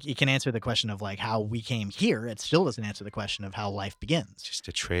 right. It can answer the question of like how we came here. It still doesn't answer the question of how life begins. Just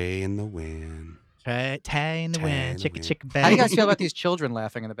a tray in the wind. Tay in the Tay in wind, the chicka wind. chicka How do you bang. guys feel about these children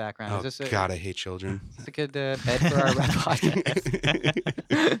laughing in the background? Oh Is this a, God, I hate children. is this a good bed for our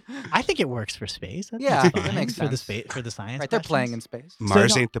podcast? I think it works for space. I think Yeah, it's that fine makes for the sense. for the science. Right, they're playing in questions. space.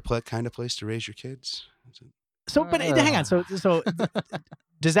 Mars no- ain't the kind of place to raise your kids. So, but hang on. So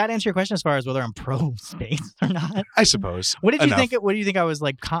does that answer your question as far as whether I'm pro space or not? I suppose. What did you Enough. think? What do you think? I was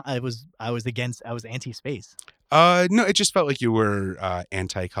like, I was anti space. No, it just felt like you were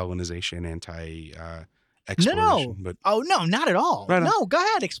anti-colonization, anti-exploration. But Oh no, not at all. Right on. No, go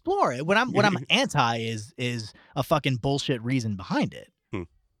ahead, explore it. What I'm anti is a fucking bullshit reason behind it. Hmm.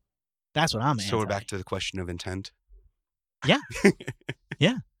 That's what I'm so we're anti. back to the question of intent.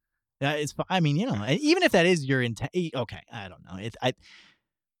 It's. I mean, even if that is your intent. Okay, I don't know.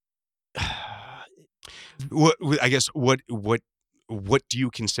 I guess what do you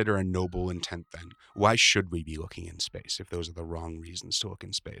consider a noble intent then? Why should we be looking in space if those are the wrong reasons to look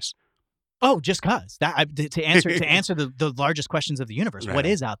in space? Oh, just cause to answer the largest questions of the universe. Right. What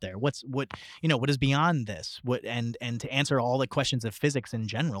is out there? What is beyond this? What and to answer all the questions of physics in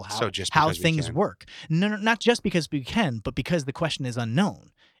general. How things work. No, not just because we can, but because the question is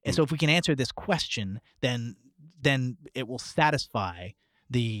unknown. And so if we can answer this question, then it will satisfy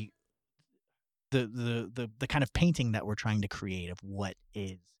the kind of painting that we're trying to create of what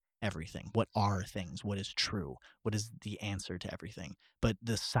is everything, what are things, what is true, what is the answer to everything. But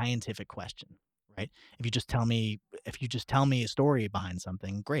the scientific question, right? If you just tell me a story behind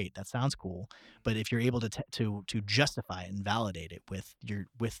something, great, that sounds cool. But if you're able to justify it and validate it with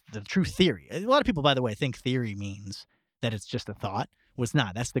the true theory, a lot of people, by the way, think theory means that it's just a thought. Well, it's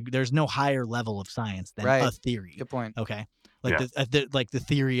not. There's no higher level of science than a theory. Good point. Okay. Like the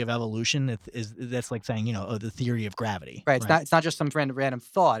theory of evolution that's like saying the theory of gravity. Right. It's not just some random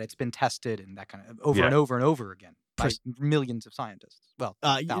thought. It's been tested and that kind of over and over and over again by millions of scientists. Well,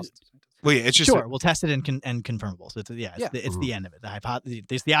 thousands of scientists. Well, yeah, it's just we'll test it and confirmable. So it's the end of it.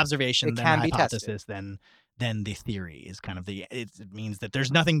 There's the observation, then the hypothesis, then the theory is kind of it means that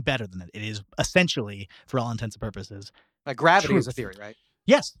there's nothing better than it. It is essentially, for all intents and purposes, like gravity truth. is a theory, right?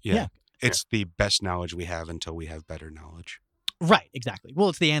 Yes. Yeah. It's the best knowledge we have until we have better knowledge. Right, exactly. Well,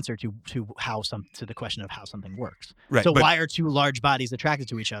 it's the answer to the question of how something works. Right. So why are two large bodies attracted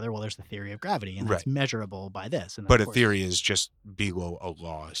to each other? Well, there's the theory of gravity, and that's measurable by this. And but a theory is just below a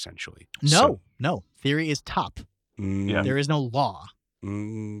law, essentially. No. Theory is top. There is no law.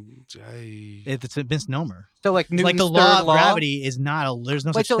 It's a misnomer. So like Newton's the law of gravity is not there's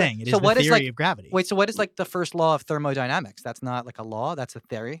no such thing. It is the theory of gravity. Wait, so what is like the first law of thermodynamics? That's not like a law. That's a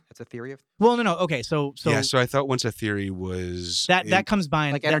theory. That's a theory of. Well, no. Okay, so I thought once a theory was that comes by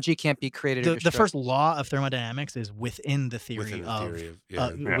like energy can't be created. The first law of thermodynamics is within the theory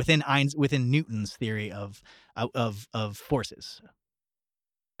within Newton's theory of forces.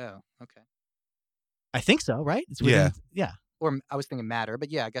 Oh, okay. I think so, right? It's within, yeah. Or I was thinking matter, but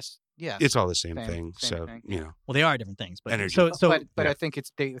I guess it's all the same thing. So thing. Well, they are different things, but energy. But I think I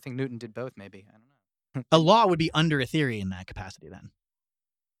think Newton did both. Maybe I don't know. A law would be under a theory in that capacity, then.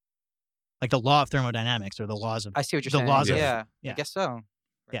 Like the law of thermodynamics or the laws of. I see what you're saying. Yeah, I guess so. Right.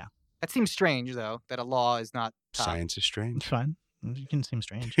 Yeah, that seems strange though. That a law is not top. Science is strange. It's fine. It can seem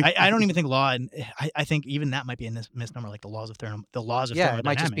strange. I don't even think law, and I think even that might be a misnomer, like the laws of thermodynamics. It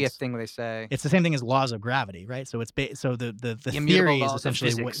might just be a thing they say. It's the same thing as laws of gravity, right? So it's so the theory is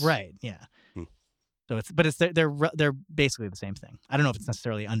essentially right. Yeah. So they're basically the same thing. I don't know if it's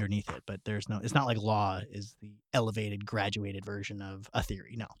necessarily underneath it, but it's not like law is the elevated, graduated version of a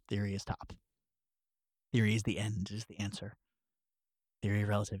theory. No, theory is top. Theory is the end, is the answer. Theory of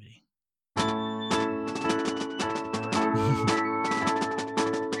relativity.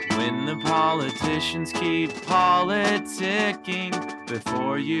 When the politicians keep politicking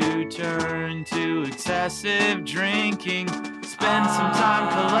before you turn to excessive drinking, spend some time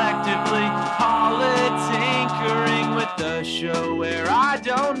collectively politinkering with the show where I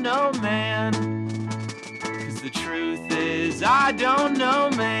don't know, man. 'Cause the truth is I don't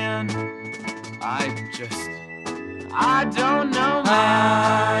know, man. I don't know, man.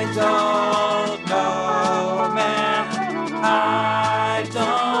 I don't know, man. I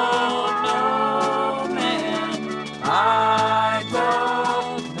don't know, man. I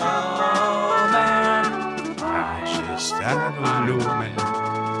don't know, man. I don't know, man.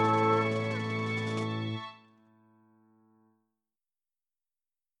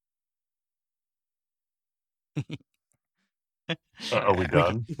 Are we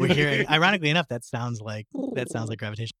done? We're hearing. Ironically enough, that sounds like gravitation.